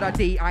day to the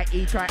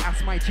D.I.E. Try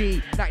ask my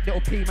G. Like little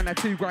P man, I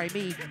too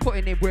grimy.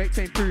 Putting in work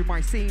to improve my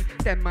scene.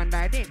 Them man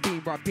I ain't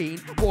been rapping.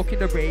 Walking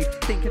the rave,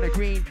 thinking of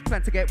green.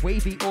 Plan to get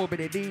wavy,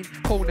 already lean.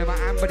 Holding my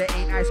hand but it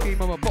ain't ice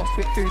cream. I'm a boss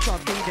with food, so I'm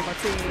feeding my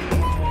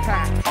team.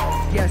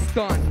 Ha, yes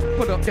done.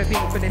 Put up the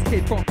beat for this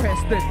kid from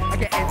Preston. I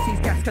get MC's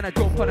gas, can I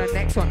jump on the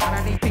next one? And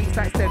I need beats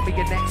like send me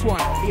your next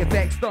one. Your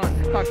vex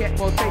done. Can't get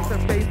more face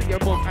than face with your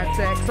mum and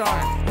sex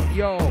on.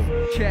 Yo,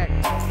 check.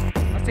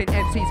 I've seen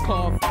MCs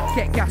come,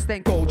 get gas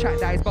then go. Chat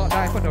that is about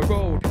life on the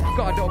road.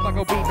 Got a little bag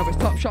of weed, now it's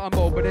top shot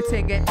mode. But the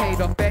thing get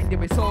paid off, bet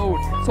we sold.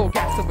 So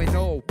gas and we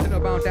know. Been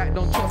around that,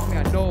 don't trust me,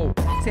 I know.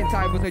 Since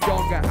I was a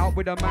younger, out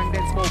with a man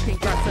then smoking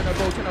gas on the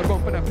road. Trying to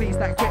run for the police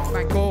like quick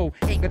man go.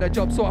 Ain't got a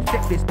job so I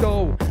flip this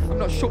dough. I'm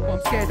not shook, but I'm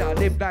scared that I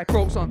live like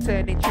broke. So I'm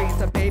turning trees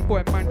to pay for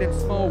a man them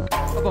smoke.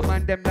 Other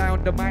man them lie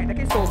on the mic like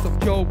it's all some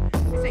joke.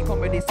 This ain't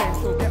Comedy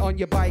Central, get on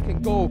your bike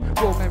and go.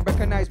 Real men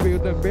recognize real,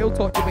 the real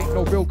talk, you ain't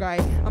no real guy.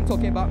 I'm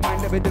talking about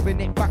man never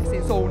doing it back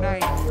since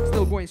 09.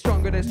 Still going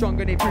stronger,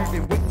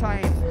 improving with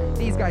time.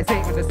 These guys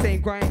ain't on the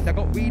same grind. I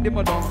got weed in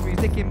my lungs,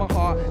 music in my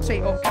heart.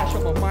 Straight up cash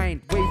on my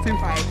mind, way too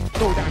high.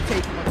 Slow down,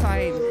 taking my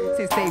time.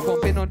 Since day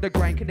one, been on the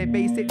grind. Can they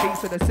basic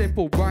beats with a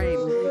simple rhyme?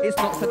 It's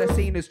not so the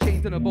scene has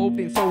changed and evolved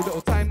in so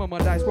little time. On my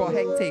life's raw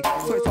hectic,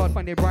 so it's hard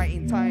finding right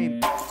in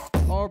time.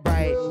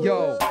 Alright,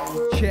 yo,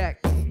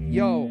 check,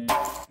 yo,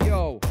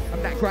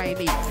 I'm that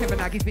grimy. Him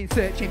and Aggie's been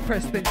searching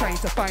Preston, trying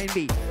to find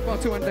me. While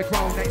two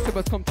underground next to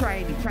us come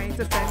trying me. Trying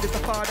to send us a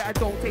far that I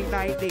don't take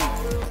lightly.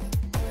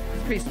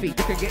 man's crispy, you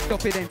can get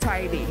dopey and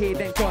tidy. Here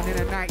then gone in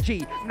a night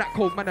G. I'm not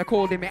cold man, I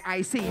called him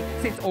IC.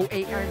 Since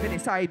 08 I've been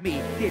inside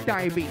me. Dear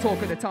diary,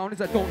 talk of the town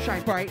is I don't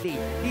shine brightly.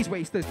 These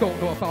wasters don't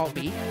know about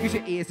me. Use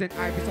your ears and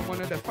eyes, I'm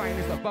one of the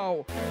finest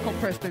about. Come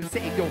Preston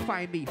City, you'll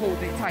find me,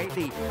 hold it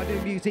tightly. I do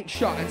music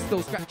shot and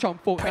still scratch on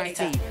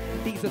fortnightly.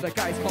 These are the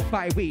guys caught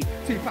by weed.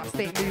 Too fast,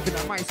 ain't moving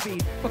at my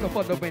speed. Fuck a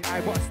following, I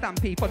want a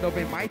stampede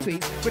following my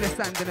tweets. With a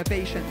stand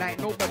innovation like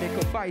nobody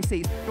could buy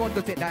seats. No one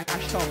does it like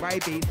Ashton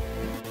Rybees.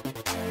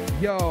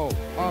 Yo,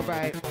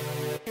 alright.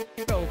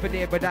 Over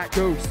there with that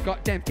goose.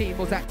 Got them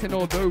females acting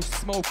all loose.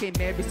 Smoking,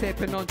 Mary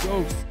sipping on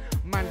juice.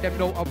 Man, them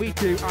know how we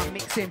do. I'm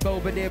mixing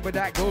over there with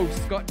that goose.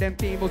 Got them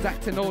females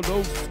acting all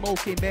loose.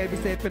 Smoking, Mary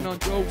sipping on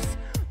juice.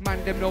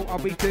 Man, them know how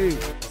we do.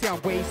 See,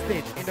 I'm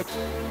wasted in the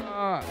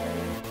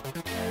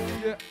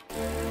yeah.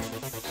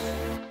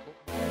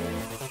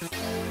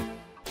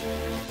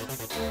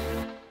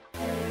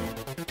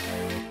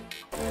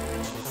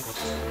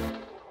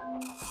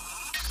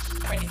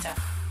 Predator.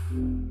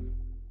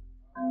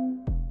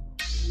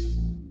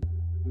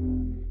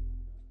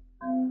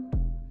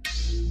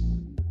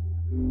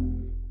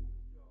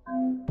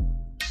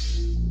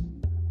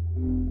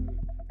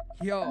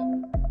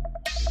 Yo.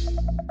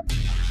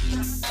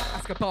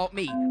 Ask about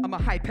me, I'm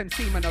a hype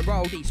MC man, a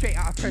rowdy. Straight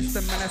out of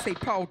Preston man, I say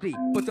proudly.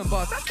 Button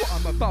bars, that's what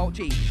I'm about,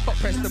 G. But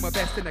Preston we're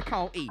best in the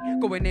county.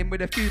 Going in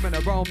with a few men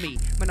around me.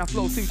 Man, I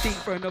flow too deep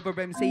for another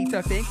MC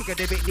to think he could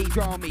deliberately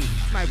draw me.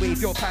 My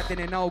wave, you're padding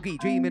in algae.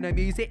 Dreaming of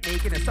music,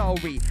 making a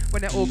salary.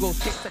 When it all goes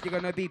tits that you're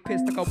gonna be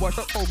pissed like a wash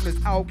up homeless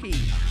alky.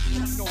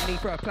 No need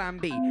for a plan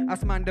B,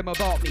 ask man them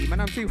about me. Man,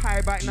 I'm too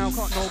high right now,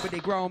 can't nobody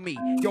ground me.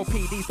 Your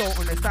PDs don't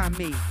understand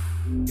me.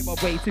 Give my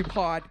way too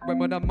hard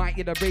when the mic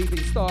in the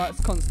raving starts.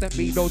 Constant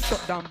reload,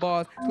 shut down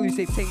bars.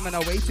 Exclusive thing, man, I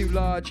way too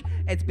large.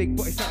 Head's big,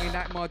 but it's not in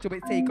that much.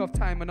 It take off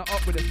time and I'm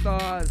up with the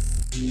stars.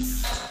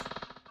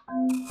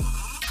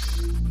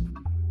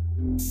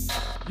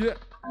 Yeah,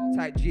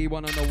 type G1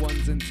 on the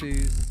ones and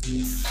twos.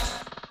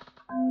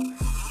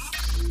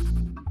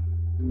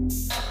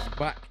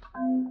 Back.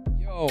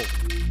 Yo.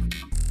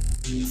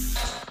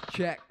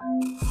 Check.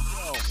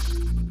 Yo.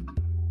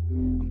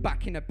 I'm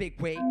back in a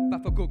big way,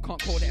 but for good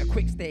can't call it a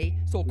quick stay.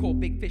 So-called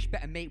big fish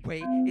better make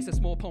way. It's a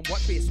small pond,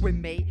 watch me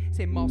swim, mate.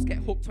 Same mouse get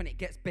hooked when it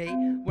gets bait.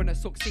 When I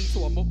succeed,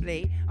 so I'm up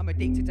late. I'm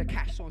addicted to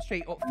cash, so I'm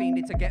straight up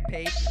fiending to get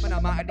paid. When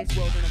I'm out of this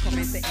world and I come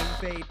in to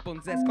invade,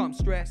 bunzes come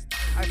stressed.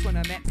 I just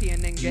wanna met P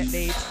and then get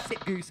laid.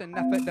 Sit goose and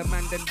laugh at the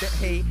man them that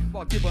hate.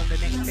 While you on the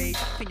next page,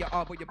 think you're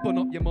hard but you bun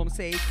up your mum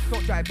says.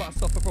 Don't drive but I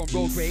suffer from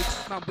road rage.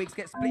 Man wigs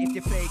get split if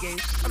you play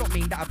games. I don't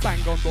mean that I bang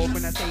on road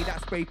when I say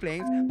that spray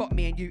flames. But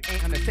me and you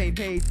ain't on the same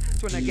page.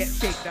 So when I get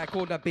big like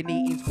all I've been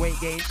eating's weight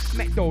gain.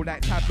 Met dough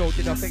like tableau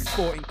did off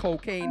exporting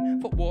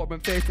cocaine. Put water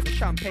and thirst to the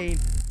champagne.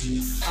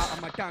 Out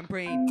of my damn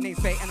brain. Name's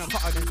bait and I'm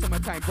hotter than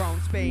summertime brown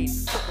Spain.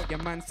 Fuck what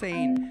your man's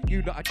saying.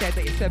 You lot are dead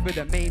that you severed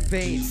the main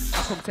vein.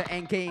 I come to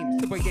end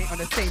games, so we ain't on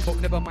the same book,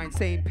 never mind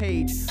same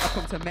page. I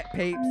come to met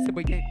papes, so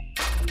we ain't.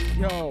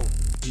 Yo.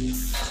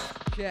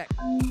 Check.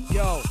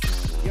 Yo.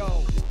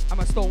 Yo. I'm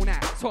a stoner,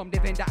 so I'm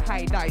living that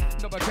high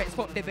life. No regrets,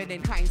 but living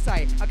in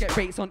hindsight. I get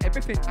rates on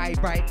everything I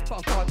write, but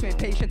I'm far too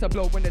impatient to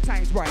blow when the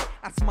time's right.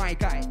 That's my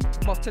guy.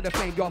 Moth to the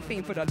flame, you're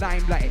fiend for the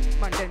limelight.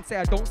 Man then say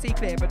I don't see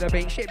clear, but there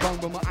ain't shit wrong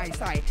with my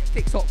eyesight.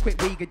 Fix up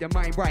quick, we get your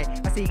mind right.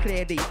 I see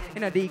clearly.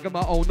 In a league of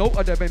my own, no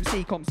other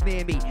MC comes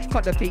near me.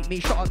 Can't defeat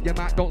me, shut up your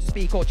mouth, don't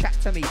speak or chat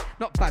to me.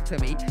 Not bad to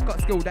me, got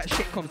skill that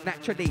shit comes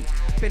naturally.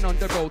 Been on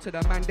the road to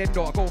the man then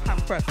door, go ham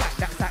for a pack,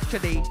 that's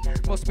actually.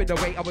 Must be the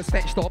way I was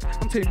fetched up.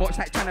 I'm too much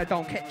like China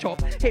down ketchup.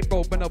 Hit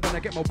road when I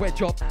wanna get my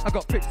wedge up. I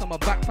got pricks on my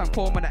back, fam,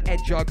 form on the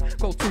edge jug.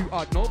 Go too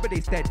hard,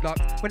 nobody's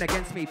deadlocked. When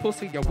against me,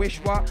 pussy, you wish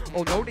what?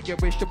 Oh, know that you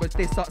wish it was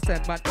this up,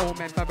 send man, oh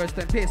man, embarrassed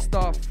and pissed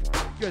off.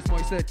 Yours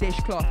moist a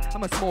dishcloth.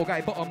 I'm a small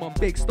guy, but I'm on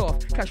big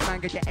stuff. Cash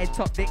man, get your head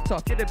top, dick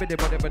tough. Get a bit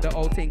of whatever the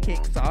old thing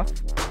kicks off.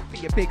 For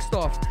your big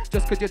stuff.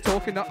 Just cause you're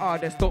talking the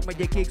hardest, don't make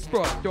your gigs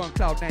sprot. You're on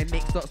cloud 9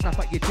 mixed up, snap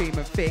at your dream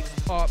and fix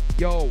up.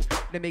 Yo,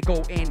 let me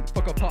go in,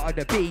 fuck a part of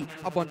the beat.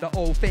 I want the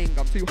whole thing,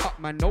 I'm too hot,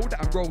 man, know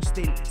that I'm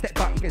roasting. Step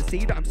back, you can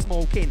see that I'm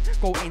smoking.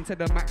 Go into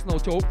the max, no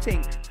joke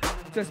thing.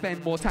 Just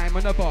spend more time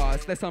on the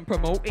bars, less on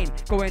promoting.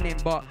 Going in,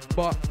 but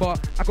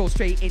I go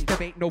straight in,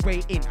 there ain't no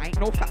waiting. I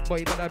ain't no fat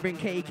boy, but I bring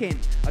cake in.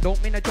 I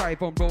don't mean I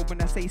drive on road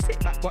when I say sit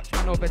back, watch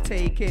man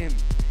overtake him.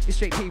 It's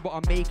straight P what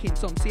I'm making,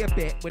 some see a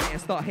bit when they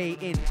start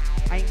hating.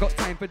 I ain't got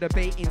time for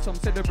debating, some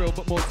say the real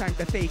but more time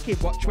to fake it.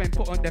 Watch when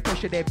put on the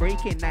pressure they're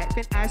breaking, like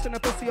thin ice on a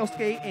pussy or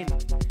skating.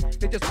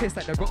 They just piss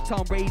like the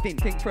Rooktown raving,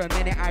 think for a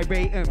minute I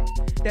rate them.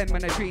 Then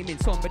when I'm dreaming,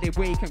 somebody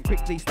wake 'em,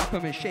 quickly stop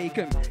 'em and shake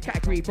 'em.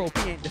 Category bro,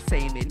 P ain't the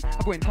same in.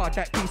 I'm going hard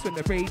that piece when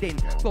they're raiding.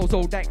 Flows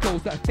all that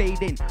clothes that are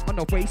fading, on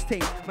the waist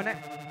thing. When I...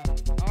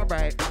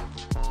 Alright.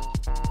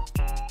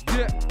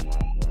 Yeah.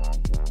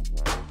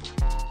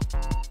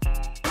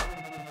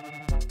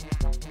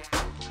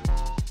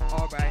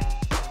 Alright.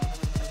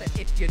 I said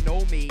if you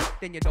know me,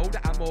 then you know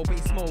that I'm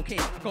always smoking.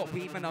 I got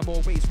weed and I'm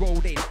always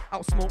rolling.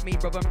 Outsmoke me,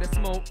 brother, I'm the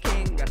smoke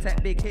king. I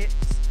take big hits.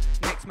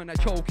 Next man are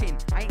choking,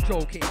 I ain't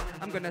joking.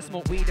 I'm gonna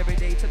smoke weed every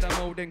day till the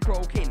mold and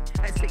croaking.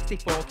 At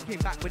 64, kicking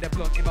back with a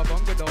blunt in my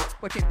bungalow.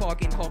 Working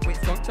parking home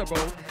with sun to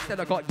roll. Said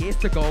I got years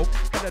to go.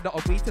 Had a lot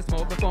of weed to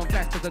smoke before I'm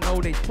blessed as an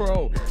old age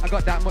pro. I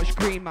got that much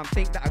green, man,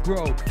 think that I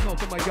grow.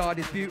 Smoke in my yard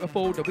is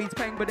beautiful. The weed's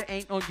paying, but it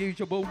ain't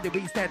unusual. The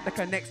weed's dead like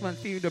a next man's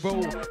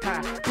funeral.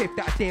 Ha, piff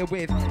that I deal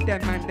with.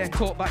 Them man then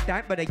talk about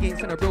that, but they ain't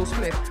in a real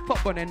split.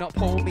 Pop running up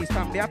homies,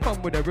 family, I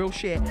come with the real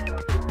shit.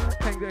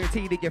 Can't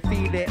guarantee that you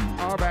feel it.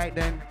 Alright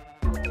then.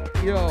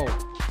 Yo.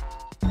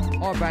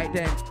 Alright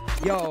then.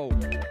 Yo.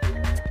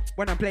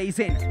 When I'm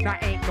blazing,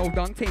 that ain't no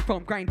daunting.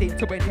 From grinding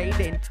to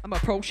inhaling, I'm a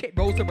pro, shit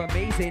rolls are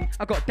amazing.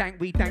 I got dank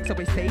weed, thanks so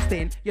it's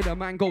tasting. You know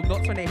man go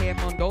nuts when they hear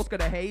Mondo's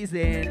got a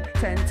hazing.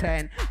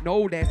 10-10,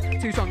 no less,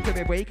 too strong to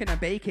be waking and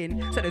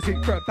baking. Set a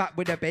zoot for back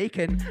with the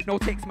bacon. No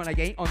ticks man, I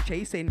ain't on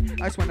chasing.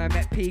 That's when I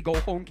met P, go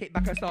home, kick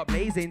back and start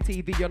blazing.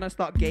 TV on and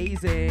start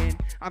gazing.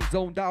 I'm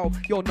zoned out,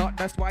 you're not,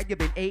 that's why you've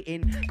been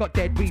eating. Got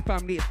dead weed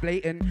family, it's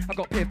blatant. I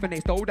got piff and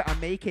it's dough that I'm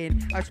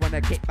making. I just wanna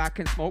kick back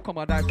and smoke on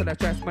my dice till I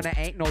stress, man, it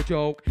ain't no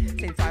joke.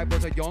 Since I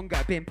was a younger,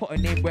 been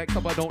putting in work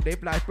so I don't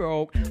live life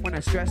broke. When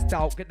I'm stressed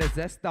out, get the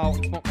zest out,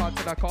 smoke hard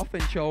till I cough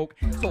and choke.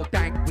 So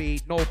dank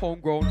weed, no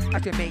homegrown,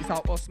 as your mates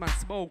out us man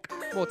smoke.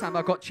 More time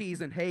I got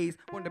cheese and haze,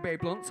 Wonderberry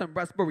blunts and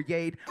raspberry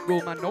aid.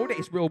 Real man know that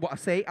it's real what I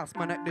say, ask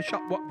man at the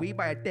shop what we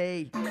buy a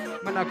day.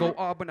 Man I go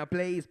hard when I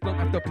blaze, blunt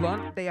after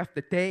blunt, day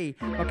after day.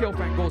 My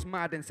girlfriend goes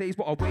mad and says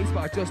what I waste,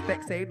 but I just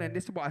exhale and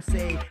this is what I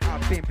say.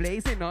 I've been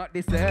blazing not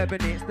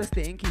deserving, it's the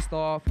stinky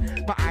stuff.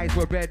 My eyes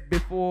were red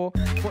before,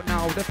 but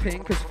now the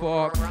pink is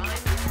fuck.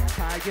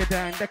 Higher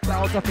than the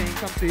clouds, I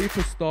think I'm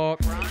super stuck.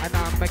 And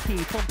I'ma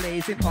keep on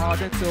blazing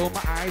hard until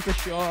my eyes are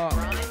shut.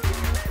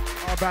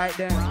 Alright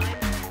then.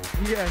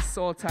 Yes,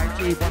 all time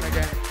G1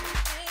 again.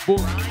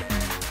 Boom.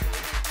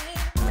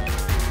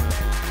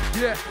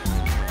 Yeah.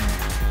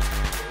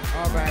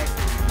 Alright.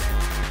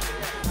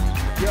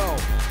 Yo.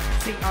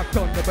 See, I've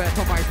done the work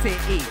for my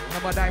city. Now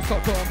my dice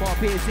got more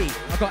busy.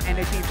 I got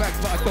energy bags,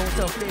 but I don't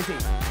feel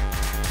busy.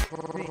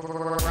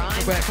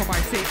 I work for my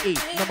city,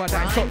 no my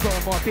dice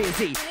got more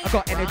busy. I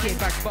got energy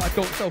back but I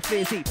don't so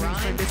flizzy.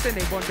 Policemen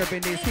listening,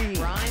 wondering is he?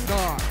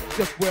 Nah,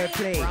 just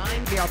wordplay.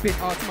 Me I've been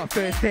out to my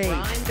first day.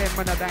 Then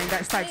when I dine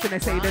that stacks and they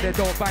say that they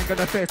don't bang on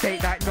the first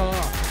date. Like nah,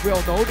 we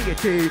all know that you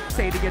do.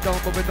 Say that you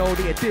don't but we know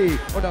that you do.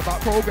 What about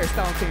progress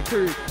down to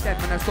improve? Then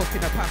when I'm stuck in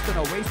the past and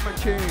a wasteman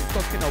tune,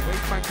 stuck in a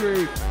wasteman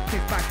groove.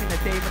 Since back in the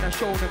day when I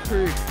showed and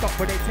proved, got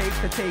what it takes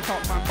to take out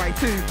man by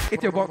two.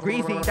 If you want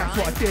greasy, that's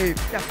what I do.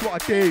 That's what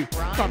I do.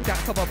 Come down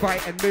to my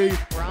bright and move.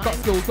 Got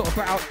skills that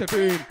are out the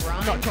room.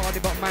 Not Charlie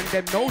but man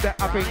them know that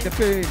I bring the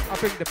boom. I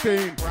bring the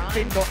boom.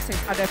 Been locked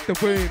since I left the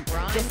womb.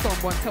 Just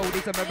someone told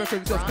these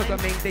Americans just cause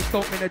I'm English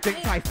don't mean I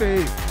drink Thai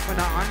food. When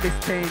I on this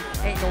thing,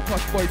 ain't no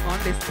posh boys on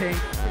this thing.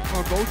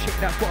 On road shit,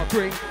 that's what I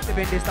bring.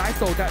 Living this life,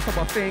 so that's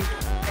how I think.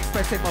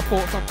 Expressing my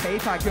thoughts on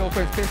paper,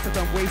 girlfriend's business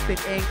and wasted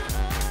ink.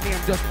 Me,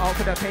 I'm just out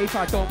for the paper,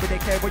 I don't really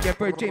care what your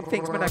virgin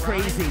thinks, man, I'm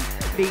crazy.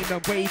 Lean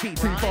and wavy,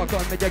 too far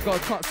gone, that your God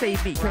can't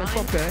save me. Curse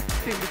from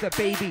birth, sin was a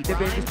baby, the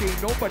industry,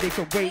 nobody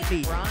can wait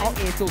me. Out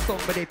here till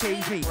somebody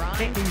pays me,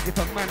 make music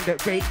for man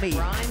that rate me.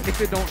 If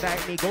you don't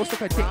like me, go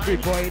suck a dick,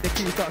 rude boy, the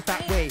queue starts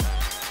that way.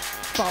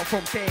 Far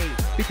from day,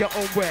 did your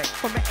own work,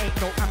 from it ain't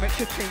no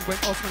amateur thing when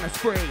us man a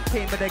spray.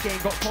 Came with the game,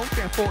 got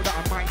confident, thought that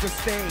I might just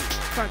stay.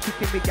 Can't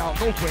kicking me out,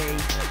 no way.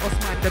 Us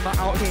man, them are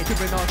out here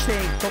doing our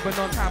thing, going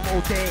on time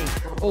all day.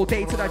 All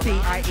day to the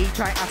D.I.E.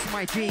 try ask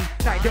my G.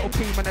 Like little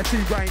P man, I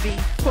too grimy.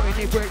 Putting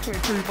in work to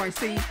improve my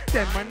scene.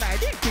 Then man, I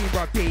didn't dream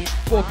rugby.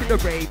 Walking the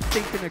rave,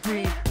 sinking the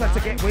green. Plan to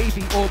get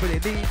wavy, over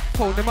the lean.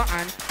 Holding my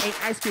hand, ain't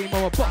ice cream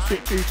or a box with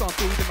food, so I'm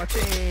feeding my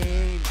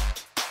team.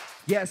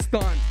 Yes,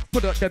 done.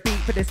 Put up the beat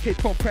for this kid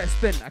from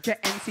Preston. I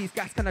get MC's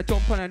gas, can I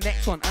jump on the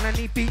next one? And I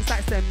need beats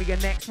like send me a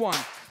next one.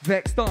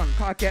 Vexed on,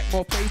 can't get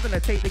more praise than I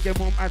take that your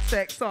mum had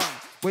sex on.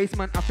 Waste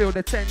man, I feel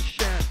the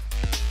tension.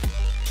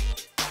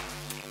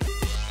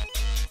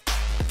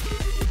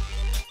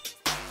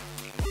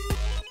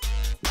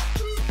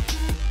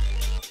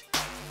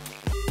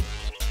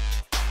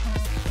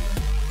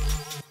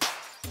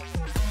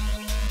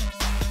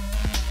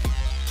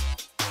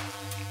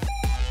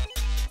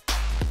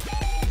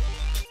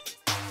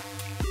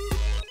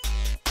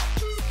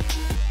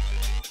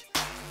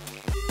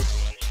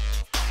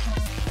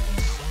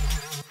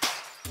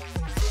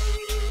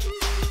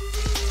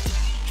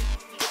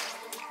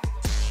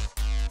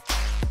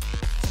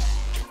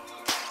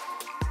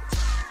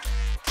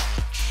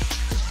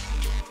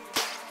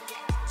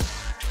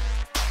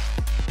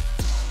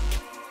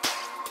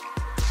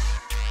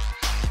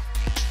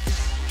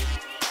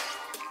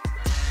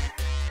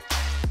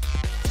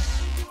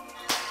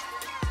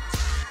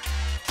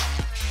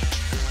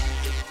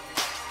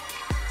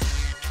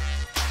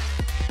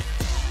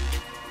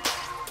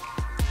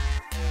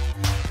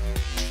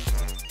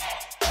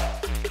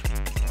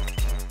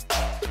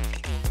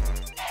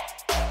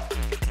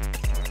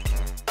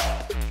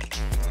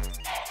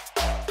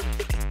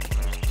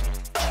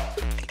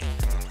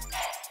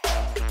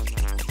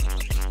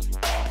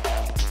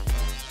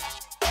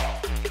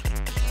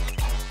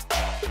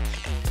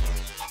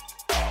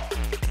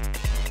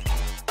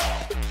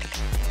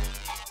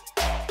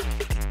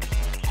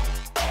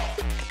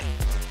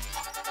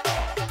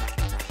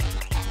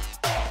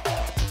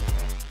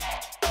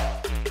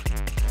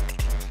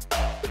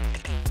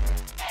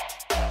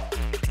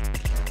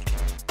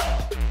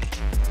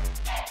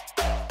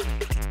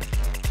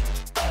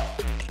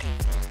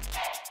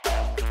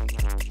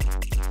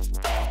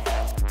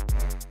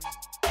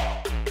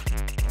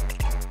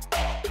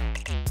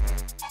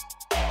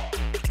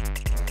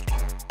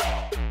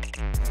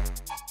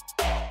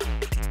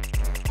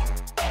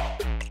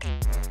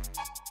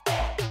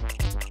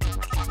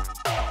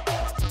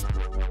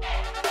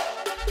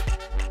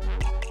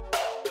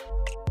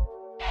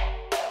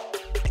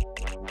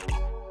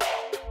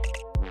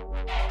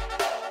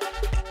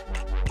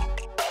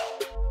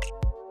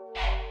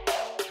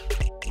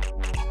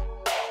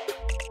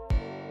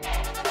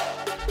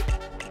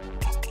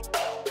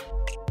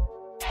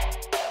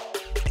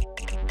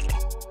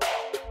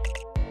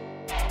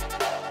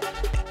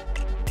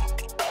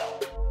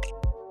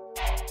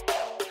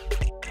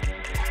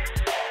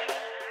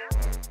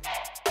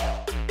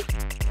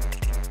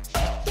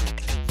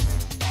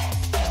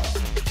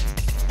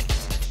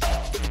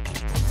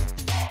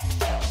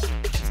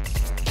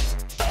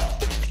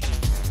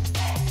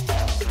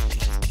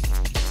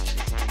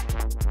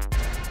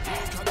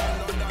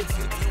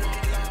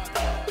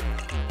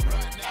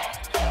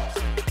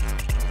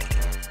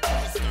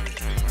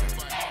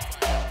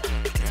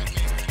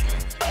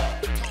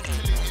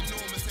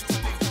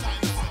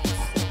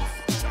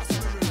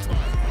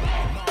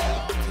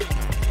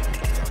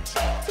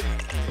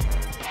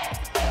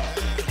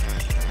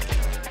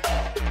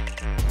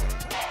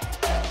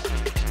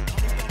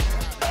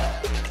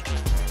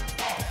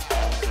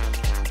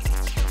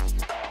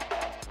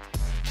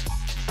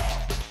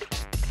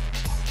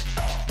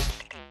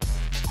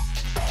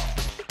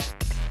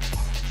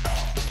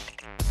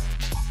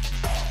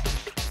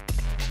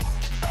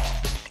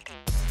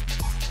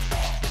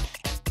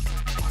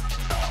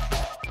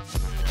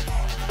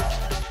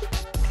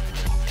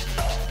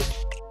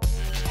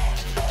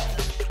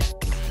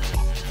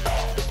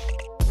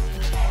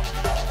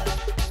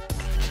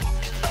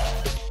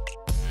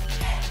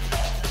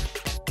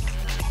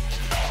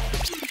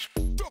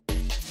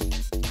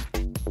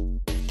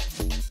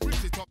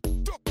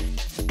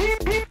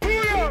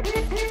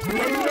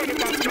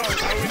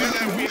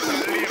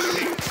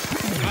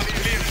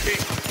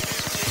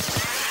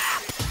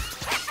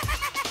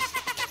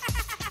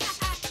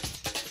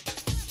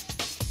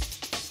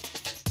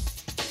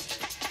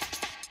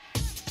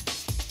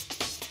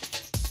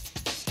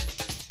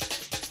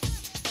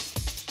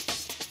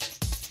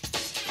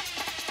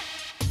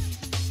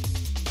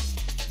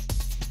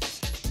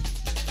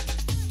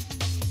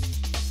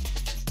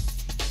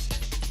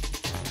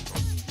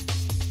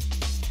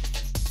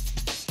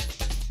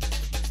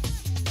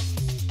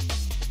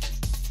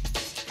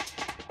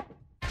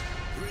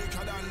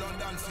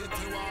 Man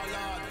City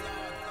Warlord.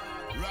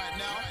 Right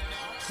now,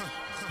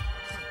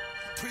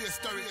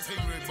 prehistoric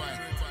thing, rude boy.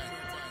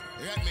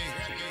 You get me?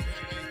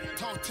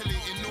 Totally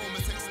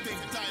enormous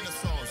extinct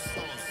dinosaurs.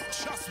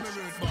 Trust me,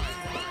 rude boy.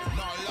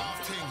 Not a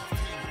laugh thing.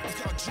 It's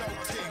not a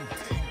joke thing.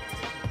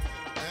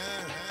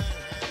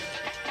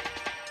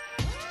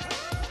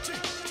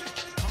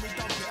 Can we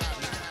dump it out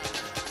now?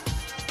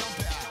 Dump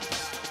it out.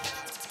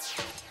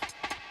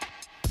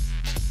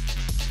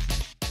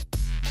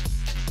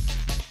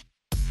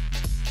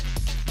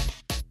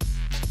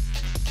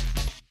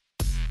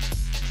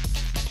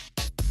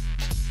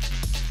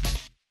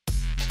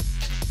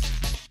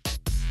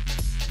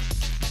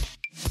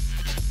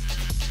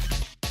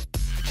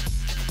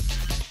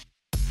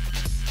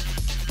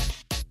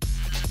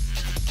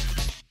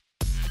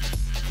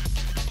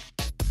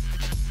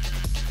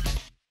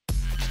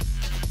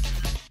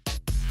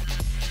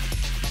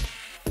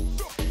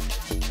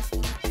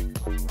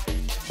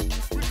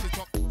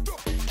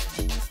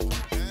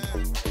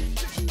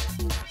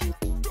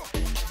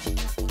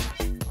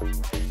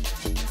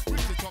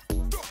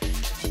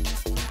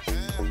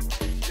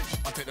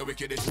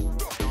 Wickedest in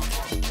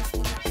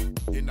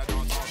the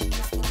dance hall.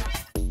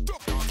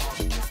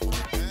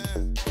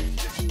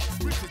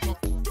 Rip it up,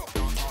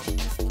 dance hall.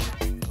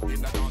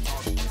 In the dance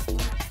hall.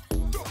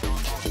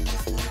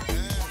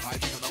 I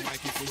think the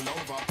mic is full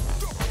over.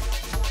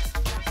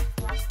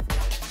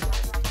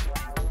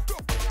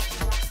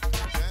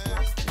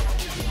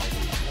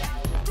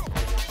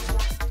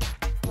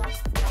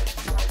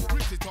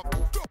 Rip it up.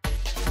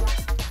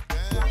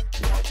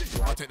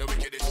 I take the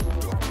wickedest.